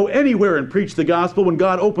 I'll go anywhere and preach the gospel when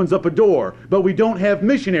God opens up a door, but we don't have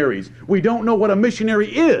missionaries. We don't know what a missionary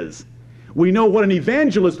is. We know what an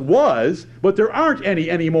evangelist was, but there aren't any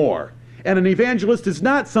anymore. And an evangelist is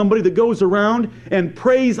not somebody that goes around and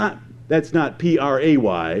preys on, that's not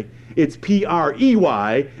P-R-A-Y, it's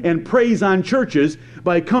P-R-E-Y, and preys on churches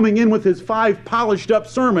by coming in with his 5 polished up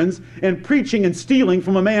sermons and preaching and stealing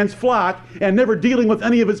from a man's flock and never dealing with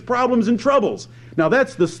any of his problems and troubles. Now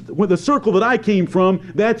that's the circle that I came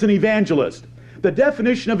from, that's an evangelist. The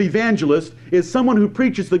definition of evangelist is someone who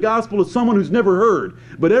preaches the gospel to someone who's never heard.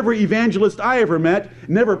 But every evangelist I ever met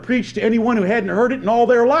never preached to anyone who hadn't heard it in all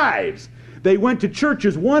their lives. They went to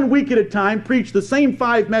churches 1 week at a time, preached the same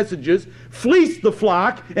 5 messages, fleeced the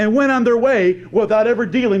flock, and went on their way without ever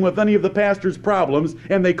dealing with any of the pastor's problems,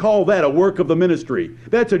 and they call that a work of the ministry.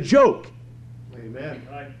 That's a joke. Amen.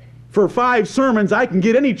 Right. For 5 sermons, I can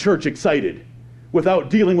get any church excited without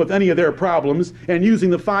dealing with any of their problems and using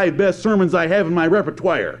the 5 best sermons I have in my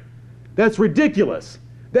repertoire. That's ridiculous.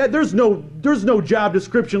 There's no job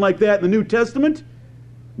description like that in the New Testament.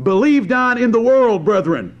 Believed on in the world,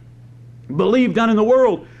 brethren. Believed on in the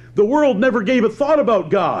world. The world never gave a thought about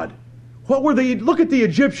God. What were they? Look at the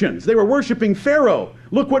Egyptians. They were worshiping Pharaoh.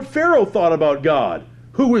 Look what Pharaoh thought about God.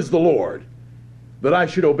 Who is the Lord? That I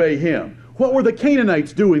should obey him. What were the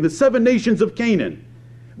Canaanites doing? The 7 nations of Canaan.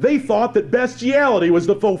 They thought that bestiality was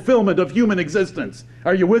the fulfillment of human existence.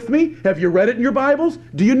 Are you with me? Have you read it in your Bibles?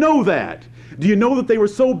 Do you know that? Do you know that they were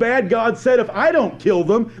so bad God said, if I don't kill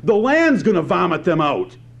them, the land's going to vomit them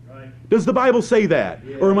out? Right. Does the Bible say that?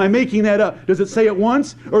 Yeah. Or am I making that up? Does it say it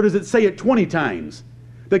once or does it say it 20 times?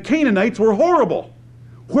 The Canaanites were horrible.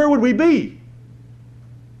 Where would we be?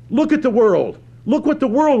 Look at the world. Look what the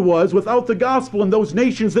world was without the gospel in those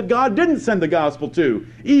nations that God didn't send the gospel to.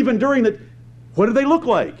 Even during the... What did they look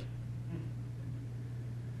like?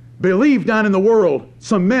 Believed on in the world.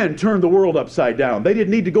 Some men turned the world upside down. They didn't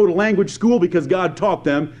need to go to language school because God taught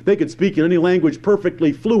them. They could speak in any language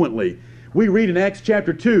perfectly fluently. We read in Acts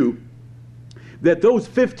chapter 2 that those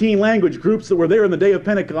 15 language groups that were there in the day of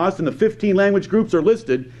Pentecost, and the 15 language groups are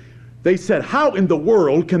listed, they said, how in the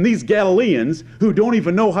world can these Galileans who don't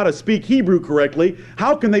even know how to speak Hebrew correctly,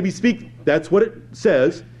 how can they be speaking, that's what it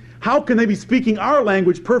says, how can they be speaking our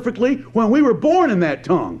language perfectly when we were born in that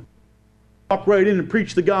tongue? Walk right in and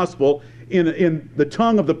preach the gospel in the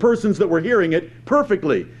tongue of the persons that were hearing it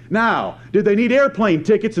perfectly. Now, did they need airplane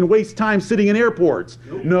tickets and waste time sitting in airports?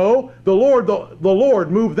 Nope. No. The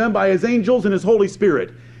Lord moved them by his angels and his Holy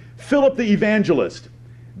Spirit. Philip the evangelist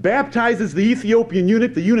baptizes the Ethiopian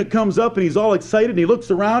eunuch. The eunuch comes up and he's all excited and he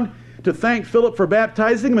looks around to thank Philip for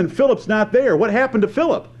baptizing him, and Philip's not there. What happened to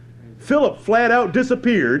Philip? Philip flat out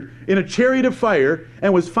disappeared in a chariot of fire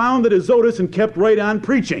and was found at Azotus and kept right on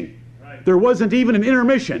preaching. Right. There wasn't even an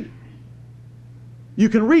intermission. You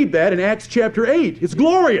can read that in Acts chapter 8. It's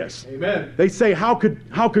glorious. Amen. They say, how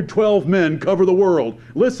could 12 men cover the world?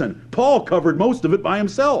 Listen, Paul covered most of it by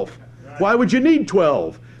himself. Right. Why would you need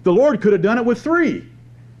 12? The Lord could have done it with 3.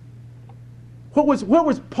 What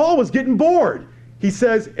was Paul was getting bored. He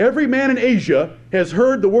says, every man in Asia has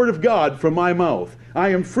heard the word of God from my mouth. I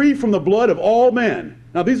am free from the blood of all men.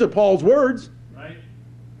 Now these are Paul's words. Right.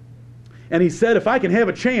 And he said, if I can have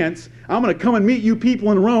a chance, I'm going to come and meet you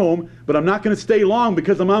people in Rome, but I'm not going to stay long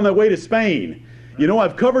because I'm on my way to Spain. You know,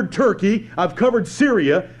 I've covered Turkey, I've covered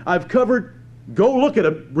Syria, go look at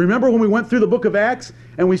it. Remember when we went through the book of Acts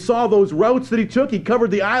and we saw those routes that he took? He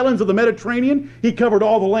covered the islands of the Mediterranean, he covered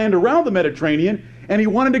all the land around the Mediterranean, and he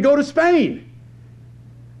wanted to go to Spain.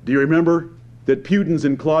 Do you remember that Pudens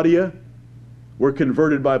and Claudia were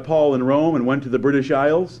converted by Paul in Rome and went to the British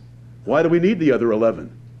Isles? Why do we need the other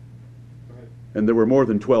 11? And there were more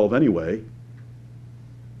than 12 anyway.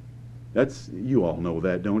 You all know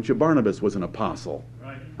that, don't you? Barnabas was an apostle.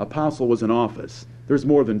 Right. Apostle was an office. There's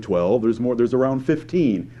more than 12. There's around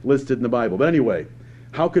 15 listed in the Bible. But anyway,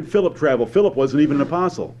 how could Philip travel? Philip wasn't even an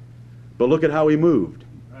apostle. But look at how he moved.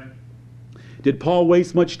 Right. Did Paul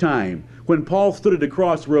waste much time? When Paul stood at a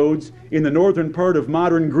crossroads in the northern part of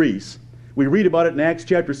modern Greece, we read about it in Acts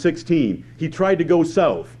chapter 16. He tried to go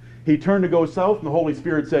south. He turned to go south, and the Holy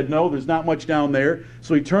Spirit said, no, there's not much down there.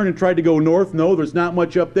 So he turned and tried to go north. No, there's not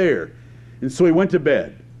much up there. And so he went to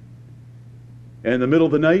bed. And in the middle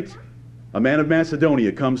of the night, A man of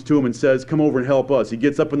Macedonia comes to him and says, come over and help us. He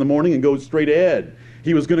gets up in the morning and goes straight ahead.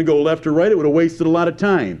 He was going to go left or right. It would have wasted a lot of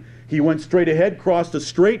time. He went straight ahead, crossed a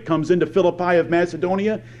strait, comes into Philippi of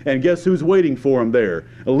Macedonia, and guess who's waiting for him there?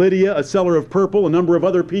 Lydia, a seller of purple, a number of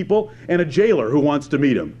other people, and a jailer who wants to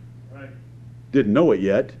meet him. Right. Didn't know it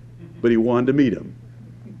yet, but he wanted to meet him.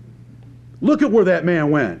 Look at where that man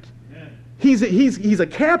went. Yeah. He's a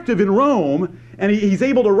captive in Rome, and he's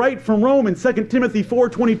able to write from Rome in 2 Timothy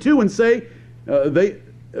 4:22 and say,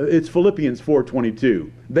 it's Philippians 4:22.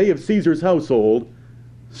 They of Caesar's household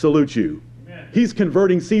salute you. Amen. He's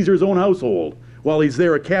converting Caesar's own household while he's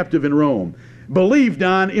there a captive in Rome. Believed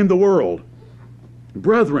on in the world.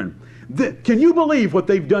 Brethren, can you believe what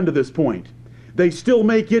they've done to this point? They still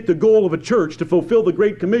make it the goal of a church to fulfill the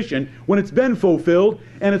Great Commission when it's been fulfilled,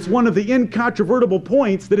 and it's one of the incontrovertible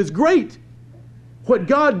points that is great. What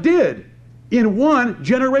God did in one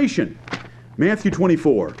generation. Matthew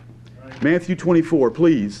 24. Right. Matthew 24,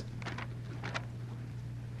 please.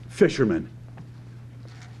 Fishermen.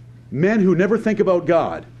 Men who never think about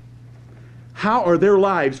God. How are their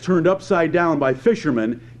lives turned upside down by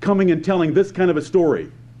fishermen coming and telling this kind of a story?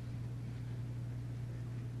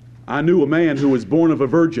 I knew a man who was born of a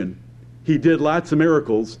virgin. He did lots of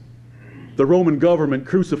miracles. The Roman government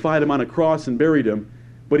crucified him on a cross and buried him,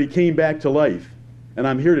 but he came back to life. And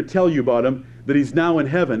I'm here to tell you about him, that he's now in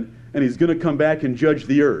heaven, and he's going to come back and judge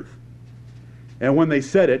the earth. And when they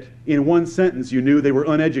said it, in one sentence, you knew they were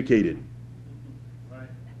uneducated. Right.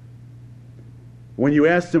 When you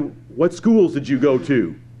asked him, what schools did you go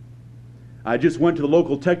to? I just went to the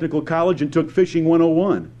local technical college and took Fishing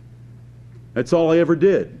 101. That's all I ever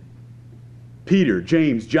did. Peter,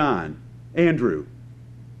 James, John, Andrew.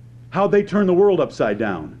 How'd they turn the world upside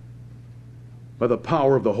down? By the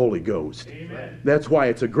power of the Holy Ghost. Amen. That's why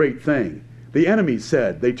it's a great thing. The enemy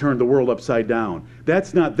said they turned the world upside down.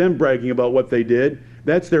 That's not them bragging about what they did.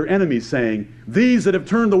 That's their enemies saying, these that have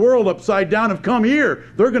turned the world upside down have come here.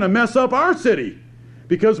 They're going to mess up our city.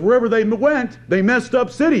 Because wherever they went, they messed up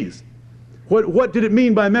cities. What did it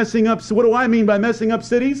mean by messing up? What do I mean by messing up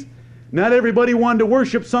cities? Not everybody wanted to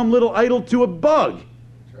worship some little idol to a bug.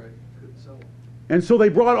 That's right. Couldn't sell them. And so they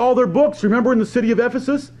brought all their books. Remember in the city of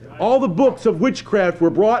Ephesus? All the books of witchcraft were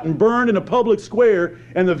brought and burned in a public square,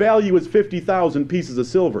 and the value was 50,000 pieces of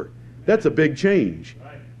silver. That's a big change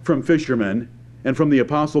from fishermen and from the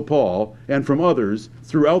Apostle Paul and from others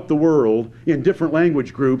throughout the world in different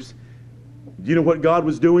language groups. Do you know what God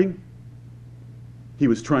was doing? He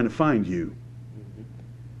was trying to find you.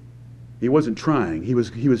 He wasn't trying. He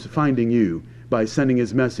was finding you by sending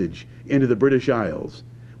his message into the British Isles,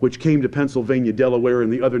 which came to Pennsylvania, Delaware,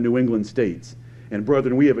 and the other New England states. And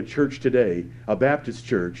brethren, we have a church today, a Baptist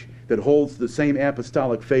church, that holds the same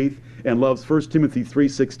apostolic faith and loves 1 Timothy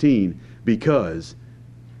 3:16 because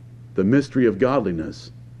the mystery of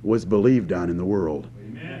godliness was believed on in the world.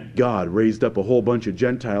 Amen. God raised up a whole bunch of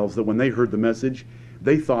Gentiles that when they heard the message,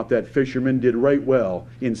 they thought that fisherman did right well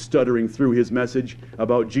in stuttering through his message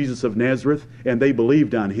about Jesus of Nazareth, and they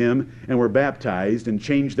believed on him and were baptized and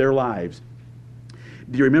changed their lives.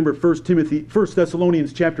 Do you remember 1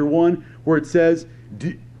 Thessalonians chapter 1, where it says,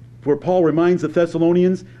 where Paul reminds the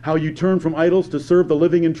Thessalonians how you turn from idols to serve the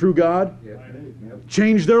living and true God? Yep.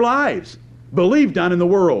 Changed their lives. Believed on in the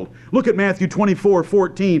world. Look at Matthew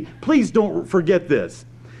 24:14. Please don't forget this.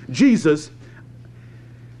 Jesus,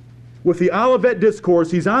 with the Olivet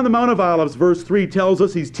Discourse, he's on the Mount of Olives, verse 3 tells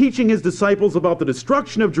us he's teaching his disciples about the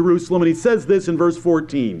destruction of Jerusalem, and he says this in verse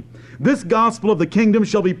 14. This gospel of the kingdom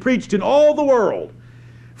shall be preached in all the world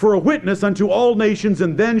for a witness unto all nations,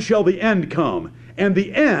 and then shall the end come. And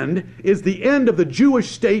the end is the end of the Jewish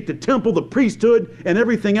state, the temple, the priesthood, and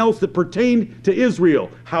everything else that pertained to Israel.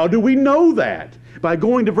 How do we know that? By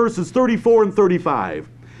going to verses 34 and 35.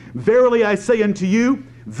 Verily I say unto you,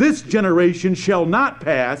 this generation shall not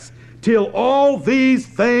pass till all these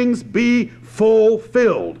things be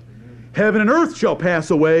fulfilled. Heaven and earth shall pass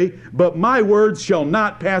away, but my words shall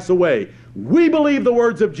not pass away. We believe the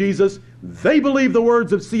words of Jesus. They believe the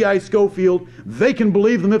words of C.I. Scofield. They can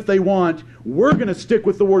believe them if they want. We're going to stick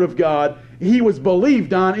with the Word of God. He was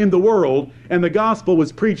believed on in the world, and the gospel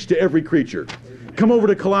was preached to every creature. Come over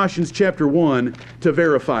to Colossians chapter 1 to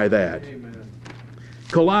verify that. Amen.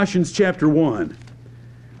 Colossians chapter 1.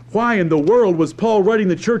 Why in the world was Paul writing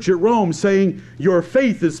the church at Rome saying, your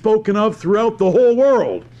faith is spoken of throughout the whole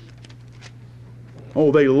world?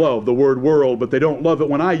 Oh, they love the word world, but they don't love it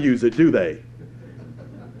when I use it, do they?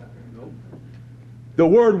 The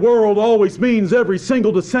word world always means every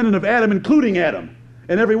single descendant of Adam, including Adam,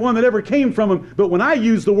 and everyone that ever came from him. But when I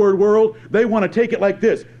use the word world, they want to take it like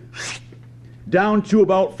this. Down to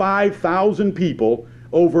about 5,000 people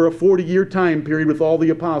over a 40-year time period with all the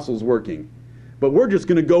apostles working. But we're just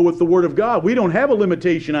going to go with the Word of God. We don't have a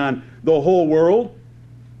limitation on the whole world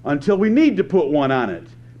until we need to put one on it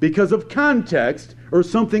because of context or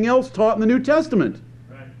something else taught in the New Testament.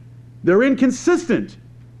 Right. They're inconsistent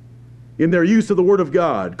in their use of the Word of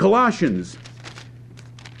God. Colossians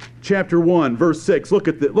chapter 1, verse 6. Look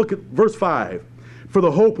at verse 5. For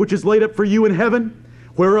the hope which is laid up for you in heaven,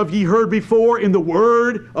 whereof ye heard before in the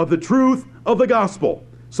word of the truth of the gospel.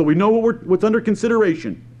 So we know what's under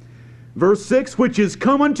consideration. Verse 6, which is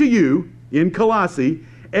come unto you in Colossae,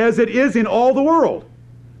 as it is in all the world.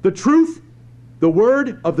 The truth, the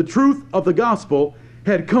word of the truth of the gospel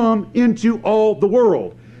had come into all the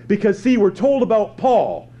world. Because, see, we're told about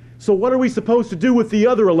Paul. So what are we supposed to do with the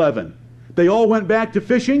other 11? They all went back to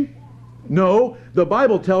fishing? No, the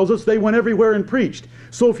Bible tells us they went everywhere and preached.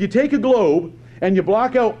 So if you take a globe and you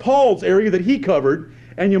block out Paul's area that he covered,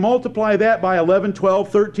 and you multiply that by 11, 12,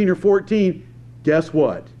 13, or 14, guess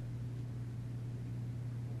what?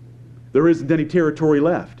 There isn't any territory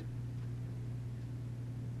left.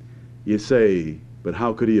 You say, but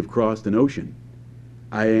how could he have crossed an ocean?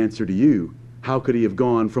 I answer to you, how could he have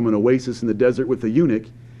gone from an oasis in the desert with a eunuch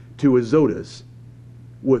to Azotus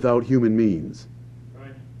without human means?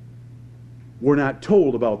 Right. We're not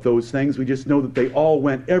told about those things. We just know that they all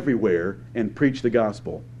went everywhere and preached the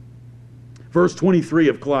gospel. Verse 23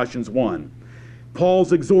 of Colossians 1.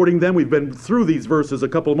 Paul's exhorting them. We've been through these verses a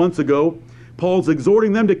couple of months ago. Paul's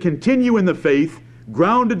exhorting them to continue in the faith,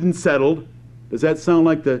 grounded and settled. Does that sound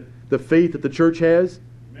like the faith that the church has?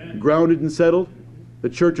 Amen. Grounded and settled. The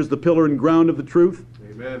church is the pillar and ground of the truth.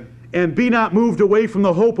 Amen. And be not moved away from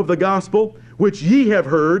the hope of the gospel, which ye have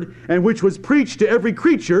heard, and which was preached to every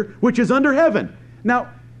creature which is under heaven. Now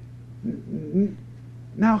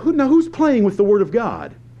who's playing with the Word of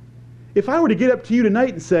God? If I were to get up to you tonight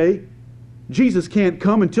and say, Jesus can't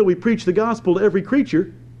come until we preach the gospel to every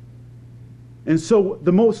creature, and so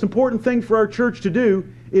the most important thing for our church to do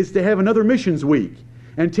is to have another missions week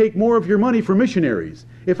and take more of your money for missionaries.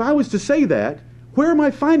 If I was to say that, where am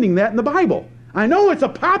I finding that in the Bible? I know it's a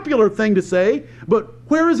popular thing to say, but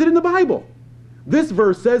where is it in the Bible? This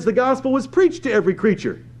verse says the gospel was preached to every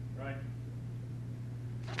creature. Right.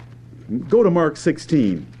 Go to Mark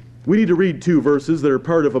 16. We need to read 2 verses that are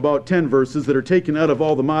part of about 10 verses that are taken out of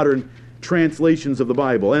all the modern translations of the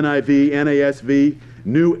Bible. NIV, NASV,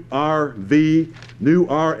 New RV, New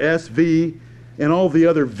RSV, and all the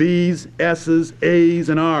other V's, S's, A's,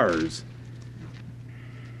 and R's.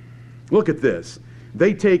 Look at this.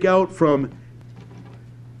 They take out from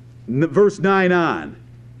verse 9 on.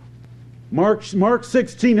 Mark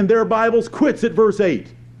 16 in their Bibles quits at verse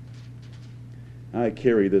 8. I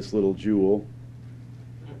carry this little jewel.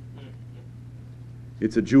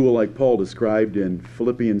 It's a jewel like Paul described in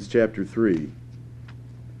Philippians chapter 3.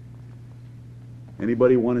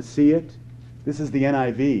 Anybody want to see it? This is the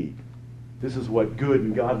NIV. This is what good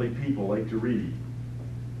and godly people like to read.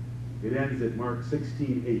 It ends at Mark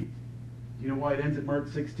 16:8. Do you know why it ends at Mark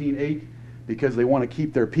 16:8? Because they want to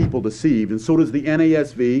keep their people deceived, and so does the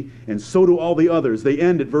NASV, and so do all the others. They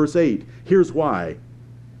end at verse 8. Here's why.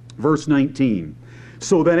 Verse 19.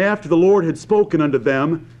 So then after the Lord had spoken unto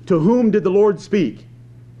them, to whom did the Lord speak?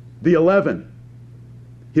 The 11.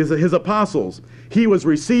 His apostles. He was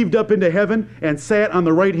received up into heaven and sat on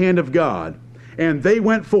the right hand of God. And they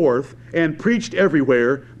went forth and preached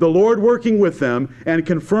everywhere, the Lord working with them and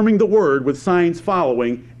confirming the word with signs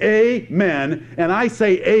following. Amen. And I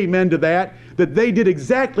say amen to that they did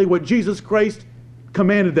exactly what Jesus Christ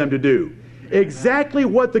commanded them to do. Exactly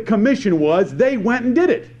what the commission was, they went and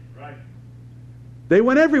did it. Right. They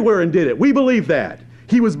went everywhere and did it. We believe that.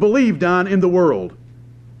 He was believed on in the world.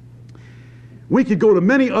 We could go to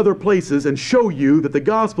many other places and show you that the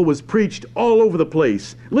gospel was preached all over the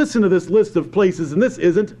place. Listen to this list of places, and this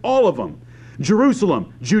isn't all of them.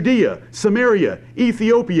 Jerusalem, Judea, Samaria,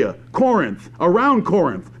 Ethiopia, Corinth, around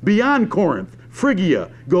Corinth, beyond Corinth, Phrygia,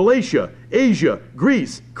 Galatia, Asia,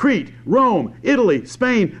 Greece, Crete, Rome, Italy,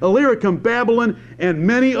 Spain, Illyricum, Babylon, and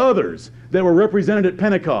many others that were represented at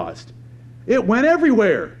Pentecost. It went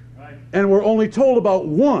everywhere. Right. And we're only told about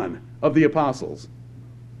one of the apostles.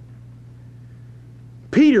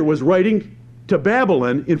 Peter was writing to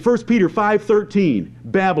Babylon in 1 Peter 5:13.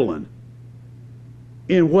 Babylon.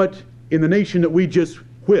 In the nation that we just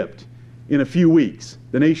whipped in a few weeks.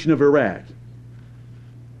 The nation of Iraq.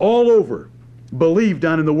 All over. Believed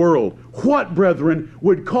on in the world. What, brethren,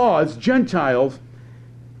 would cause Gentiles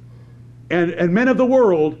and men of the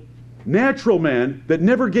world, natural men that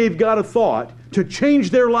never gave God a thought, to change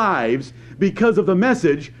their lives because of the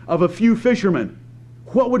message of a few fishermen?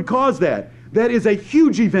 What would cause that? That is a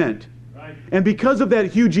huge event. Right. Right. And because of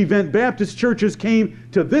that huge event, Baptist churches came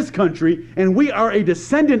to this country, and we are a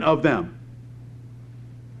descendant of them.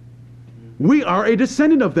 We are a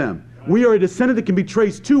descendant of them. We are a descendant that can be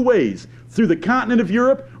traced two ways, through the continent of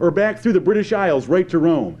Europe or back through the British Isles right to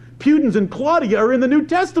Rome. Pudens and Claudia are in the New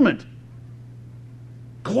Testament.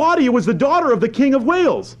 Claudia was the daughter of the King of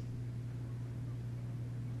Wales.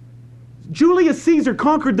 Julius Caesar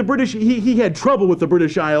conquered the British. He had trouble with the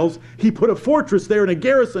British Isles. He put a fortress there and a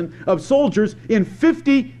garrison of soldiers in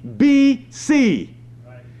 50 BC.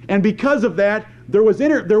 Right. And because of that, there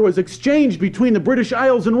was exchange between the British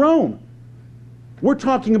Isles and Rome. We're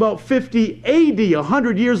talking about 50 AD,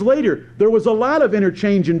 100 years later. There was a lot of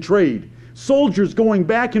interchange and trade. Soldiers going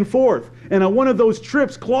back and forth. And on one of those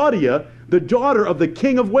trips, Claudia, the daughter of the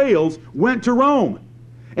King of Wales, went to Rome.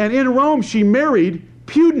 And in Rome, she married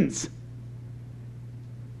Pudens,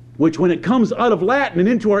 which when it comes out of Latin and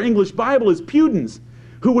into our English Bible is Pudens,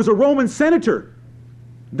 who was a Roman senator.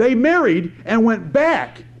 They married and went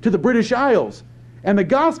back to the British Isles. And the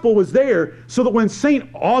gospel was there so that when St.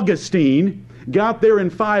 Augustine got there in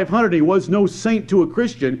 500, he was no saint to a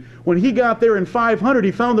Christian. When he got there in 500,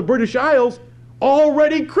 he found the British Isles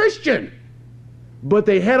already Christian. But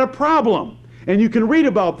they had a problem. And you can read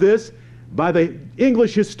about this by the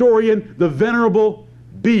English historian, the Venerable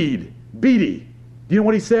Bede. Do you know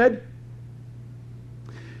what he said?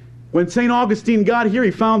 When St. Augustine got here,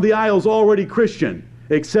 he found the Isles already Christian,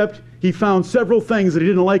 except he found several things that he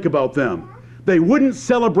didn't like about them. They wouldn't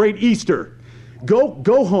celebrate Easter.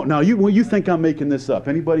 Go home. Now, you think I'm making this up.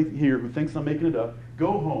 Anybody here who thinks I'm making it up,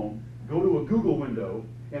 go home, go to a Google window,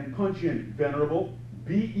 and punch in Venerable,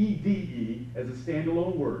 B-E-D-E, as a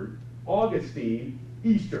standalone word, Augustine,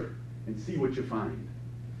 Easter, and see what you find.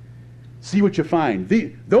 See what you find.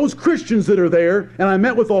 Those Christians that are there, and I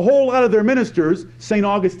met with a whole lot of their ministers, St.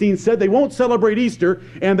 Augustine said they won't celebrate Easter,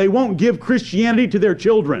 and they won't give Christianity to their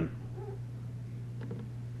children.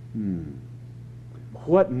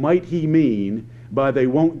 What might he mean by they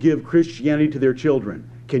won't give Christianity to their children?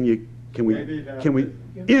 Can we?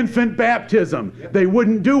 Infant baptism. Yep. They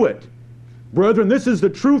wouldn't do it. Brethren, this is the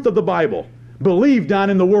truth of the Bible. Believed on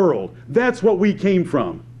in the world. That's what we came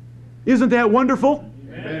from. Isn't that wonderful?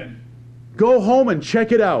 Amen. Go home and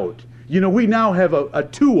check it out. You know, we now have a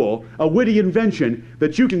tool, a witty invention,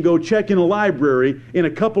 that you can go check in a library in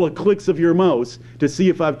a couple of clicks of your mouse to see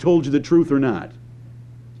if I've told you the truth or not.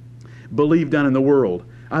 Believed on in the world.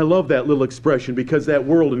 I love that little expression because that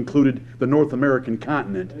world included the North American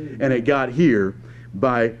continent, and it got here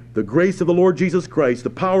by the grace of the Lord Jesus Christ, the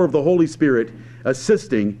power of the Holy Spirit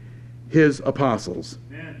assisting his apostles.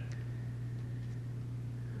 Amen.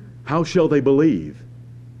 How shall they believe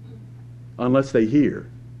unless they hear?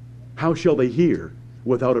 How shall they hear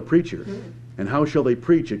without a preacher? And how shall they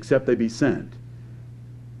preach except they be sent?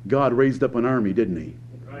 God raised up an army, didn't he?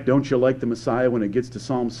 Right. Don't you like the Messiah when it gets to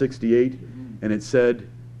Psalm 68 and it said,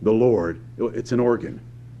 the Lord, it's an organ.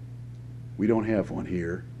 We don't have one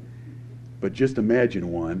here, but just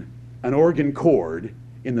imagine one, an organ chord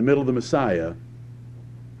in the middle of the Messiah.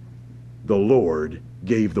 The Lord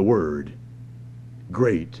gave the word.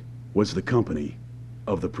 Great was the company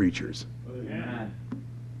of the preachers. Amen.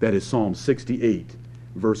 That is Psalm 68,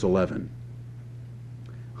 verse 11.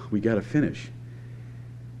 We got to finish.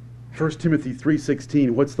 1 Timothy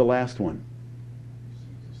 3:16, what's the last one?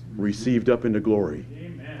 Received up into glory.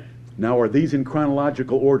 Amen. Now, are these in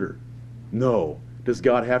chronological order? No. Does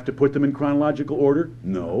God have to put them in chronological order?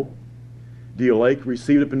 No. Do you like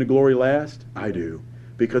received up into glory last? I do.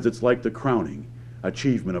 Because it's like the crowning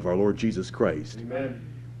achievement of our Lord Jesus Christ. Amen.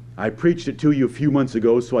 I preached it to you a few months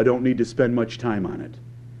ago, so I don't need to spend much time on it.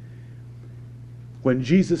 When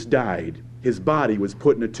Jesus died, his body was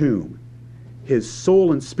put in a tomb. His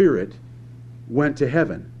soul and spirit went to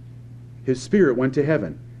heaven. His spirit went to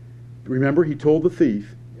heaven. Remember, he told the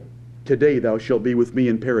thief, today thou shalt be with me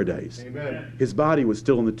in paradise. Amen. His body was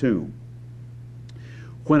still in the tomb.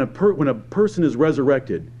 When a person is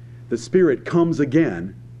resurrected, the spirit comes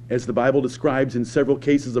again, as the Bible describes in several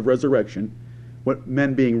cases of resurrection,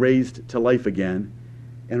 men being raised to life again,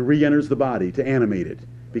 and re-enters the body to animate it.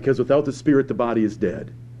 Because without the spirit, the body is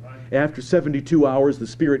dead. Right. After 72 hours, the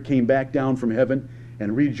spirit came back down from heaven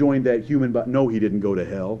and rejoined that human body. No, he didn't go to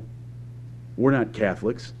hell. We're not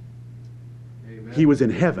Catholics. Amen. He was in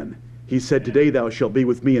heaven. He said, today thou shalt be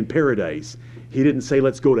with me in paradise. He didn't say,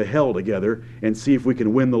 let's go to hell together and see if we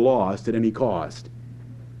can win the lost at any cost.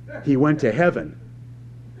 He went to heaven.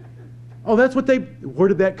 Oh, where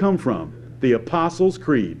did that come from? The Apostles'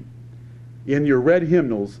 Creed. In your red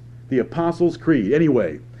hymnals, the Apostles' Creed.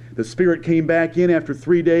 Anyway, the Spirit came back in after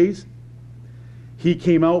 3 days. He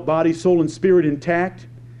came out, body, soul, and spirit intact.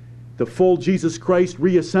 the full Jesus Christ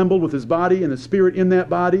reassembled with his body and the Spirit in that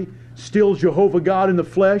body, still Jehovah God in the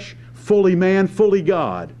flesh, fully man, fully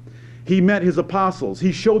God. He met his apostles.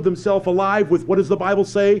 He showed himself alive with, what does the Bible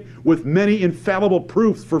say? With many infallible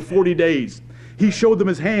proofs for 40 days. He showed them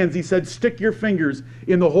his hands. He said, stick your fingers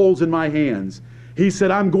in the holes in my hands. He said,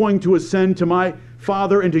 I'm going to ascend to my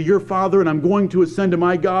Father and to your Father, and I'm going to ascend to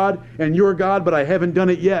my God and your God, but I haven't done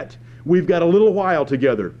it yet. We've got a little while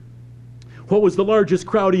together. What was the largest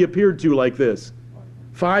crowd he appeared to like this?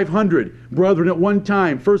 500 brethren at one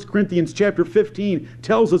time. 1 Corinthians chapter 15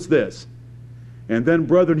 tells us this. And then,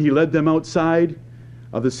 brethren, he led them outside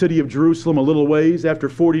of the city of Jerusalem a little ways after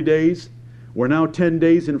 40 days. We're now 10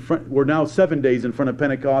 days in front. We're now 7 days in front of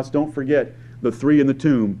Pentecost. Don't forget the 3 in the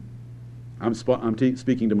tomb. I'm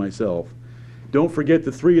speaking to myself. Don't forget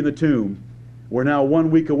the 3 in the tomb. We're now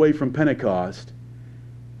 1 week away from Pentecost.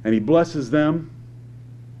 And he blesses them.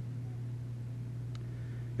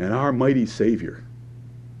 And our mighty Savior.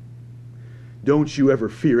 Don't you ever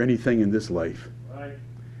fear anything in this life. Right.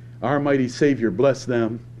 Our mighty Savior blessed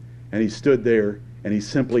them, and he stood there, and he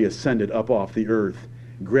simply ascended up off the earth.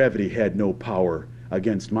 Gravity had no power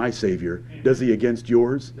against my Savior. Does he against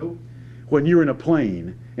yours? Nope. When you're in a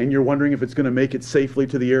plane, and you're wondering if it's going to make it safely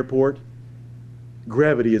to the airport,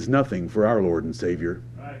 gravity is nothing for our Lord and Savior.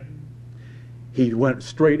 Right. He went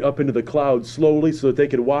straight up into the clouds slowly so that they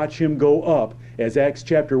could watch him go up, as Acts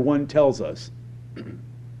chapter 1 tells us.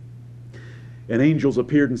 And angels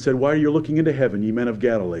appeared and said, why are you looking into heaven, ye men of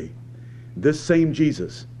Galilee? This same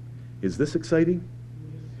Jesus, is this exciting?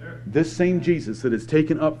 Yes, sir. This same Jesus that is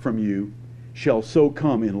taken up from you shall so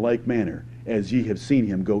come in like manner as ye have seen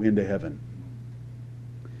him go into heaven.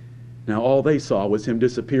 Now all they saw was him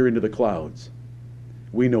disappear into the clouds.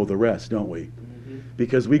 We know the rest, don't we? Mm-hmm.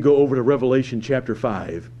 Because we go over to Revelation chapter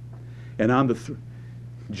 5, and on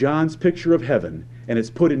John's picture of heaven, and it's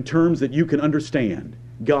put in terms that you can understand.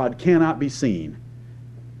 God cannot be seen.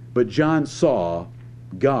 But John saw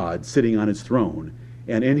God sitting on his throne,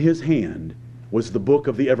 and in his hand was the book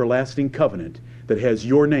of the everlasting covenant that has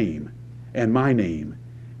your name and my name,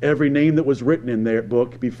 every name that was written in that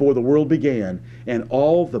book before the world began, and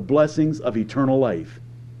all the blessings of eternal life.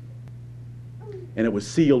 And it was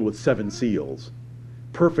sealed with 7 seals,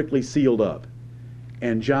 perfectly sealed up.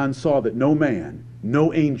 And John saw that no man,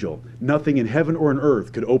 no angel, nothing in heaven or in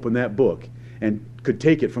earth could open that book and could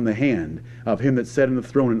take it from the hand of him that sat on the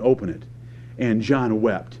throne and open it. And John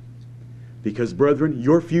wept. Because, brethren,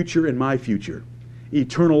 your future and my future,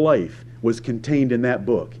 eternal life, was contained in that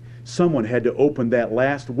book. Someone had to open that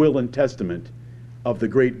last will and testament of the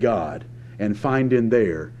great God and find in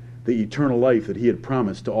there the eternal life that he had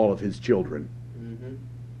promised to all of his children. Mm-hmm.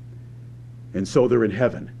 And so they're in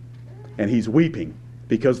heaven. And he's weeping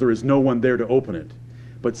because there is no one there to open it.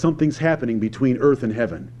 But something's happening between earth and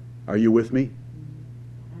heaven. Are you with me?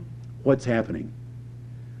 What's happening?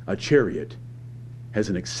 A chariot has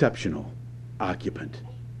an exceptional occupant.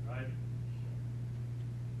 Right.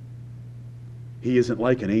 He isn't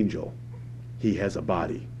like an angel. He has a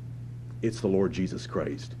body. It's the Lord Jesus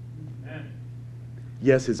Christ. Amen.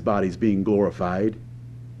 Yes, his body's being glorified,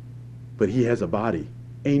 but he has a body.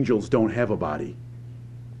 Angels don't have a body.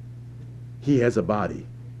 He has a body.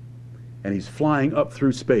 And he's flying up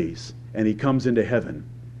through space, and he comes into heaven.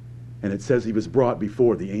 And it says he was brought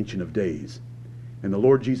before the Ancient of Days. And the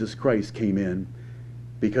Lord Jesus Christ came in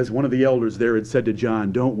because one of the elders there had said to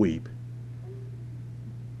John, don't weep.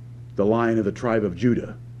 The Lion of the tribe of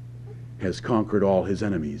Judah has conquered all his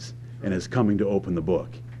enemies and is coming to open the book.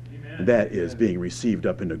 Amen. That is being received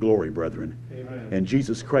up into glory, brethren. Amen. And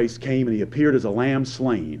Jesus Christ came and he appeared as a lamb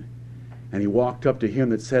slain. And he walked up to him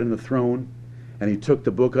that sat on the throne, and he took the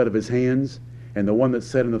book out of his hands, and the one that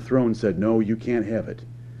sat on the throne said, no, you can't have it.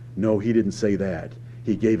 No, he didn't say that.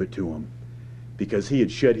 He gave it to him because he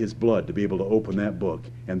had shed his blood to be able to open that book,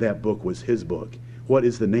 and that book was his book. What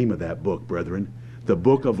is the name of that book, brethren? The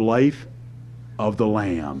book of life of the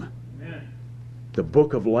Lamb. Amen. The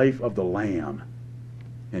book of life of the Lamb.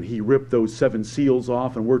 And he ripped those 7 seals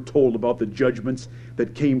off, and we're told about the judgments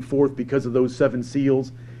that came forth because of those 7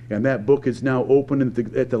 seals. And that book is now open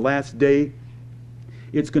at the last day.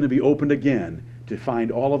 It's going to be opened again to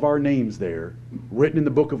find all of our names there, written in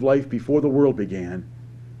the book of life before the world began,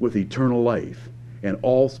 with eternal life and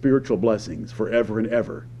all spiritual blessings forever and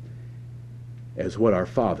ever, as what our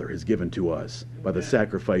Father has given to us by the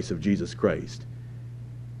sacrifice of Jesus Christ.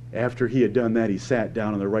 After he had done that, he sat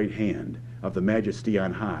down on the right hand of the Majesty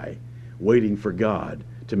on high, waiting for God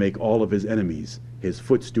to make all of his enemies his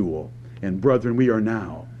footstool. And brethren, we are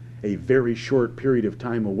now a very short period of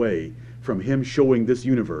time away from him showing this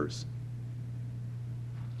universe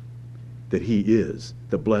that he is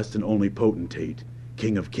the blessed and only potentate,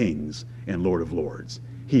 King of kings and Lord of lords.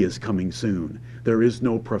 He is coming soon. There is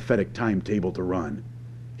no prophetic timetable to run.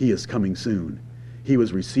 He is coming soon. He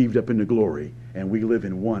was received up into glory, and we live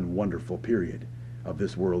in one wonderful period of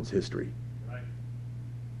this world's history. Right.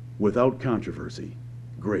 Without controversy,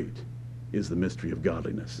 great is the mystery of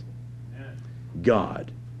godliness. Amen.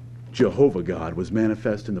 God, Jehovah God, was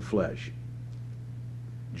manifest in the flesh,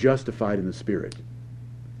 justified in the Spirit,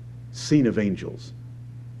 seen of angels,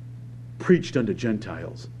 preached unto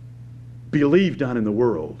Gentiles, believed on in the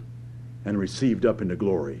world, and received up into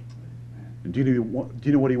glory. And do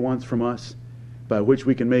you know what he wants from us, by which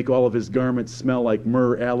we can make all of his garments smell like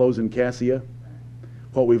myrrh, aloes, and cassia?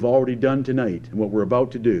 What we've already done tonight and what we're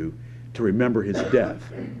about to do, to remember his death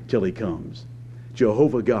till he comes.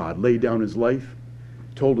 Jehovah God laid down his life,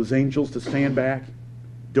 told his angels to stand back,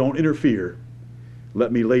 don't interfere,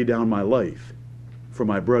 let me lay down my life for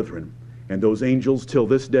my brethren. And those angels till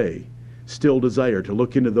this day still desire to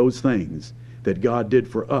look into those things that God did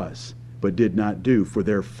for us but did not do for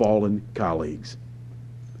their fallen colleagues.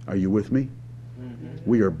 Are you with me?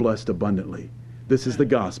 We are blessed abundantly. This is the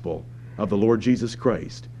gospel of the Lord Jesus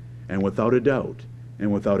Christ, and without a doubt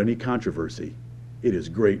and without any controversy, it is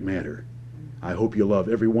great matter. I hope you love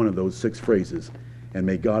every one of those 6 phrases, and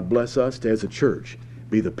may God bless us to, as a church,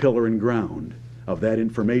 be the pillar and ground of that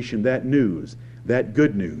information, that news, that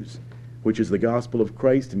good news, which is the gospel of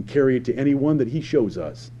Christ, and carry it to anyone that he shows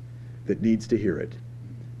us that needs to hear it.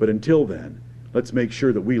 But until then, let's make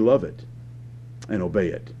sure that we love it and obey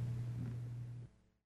it.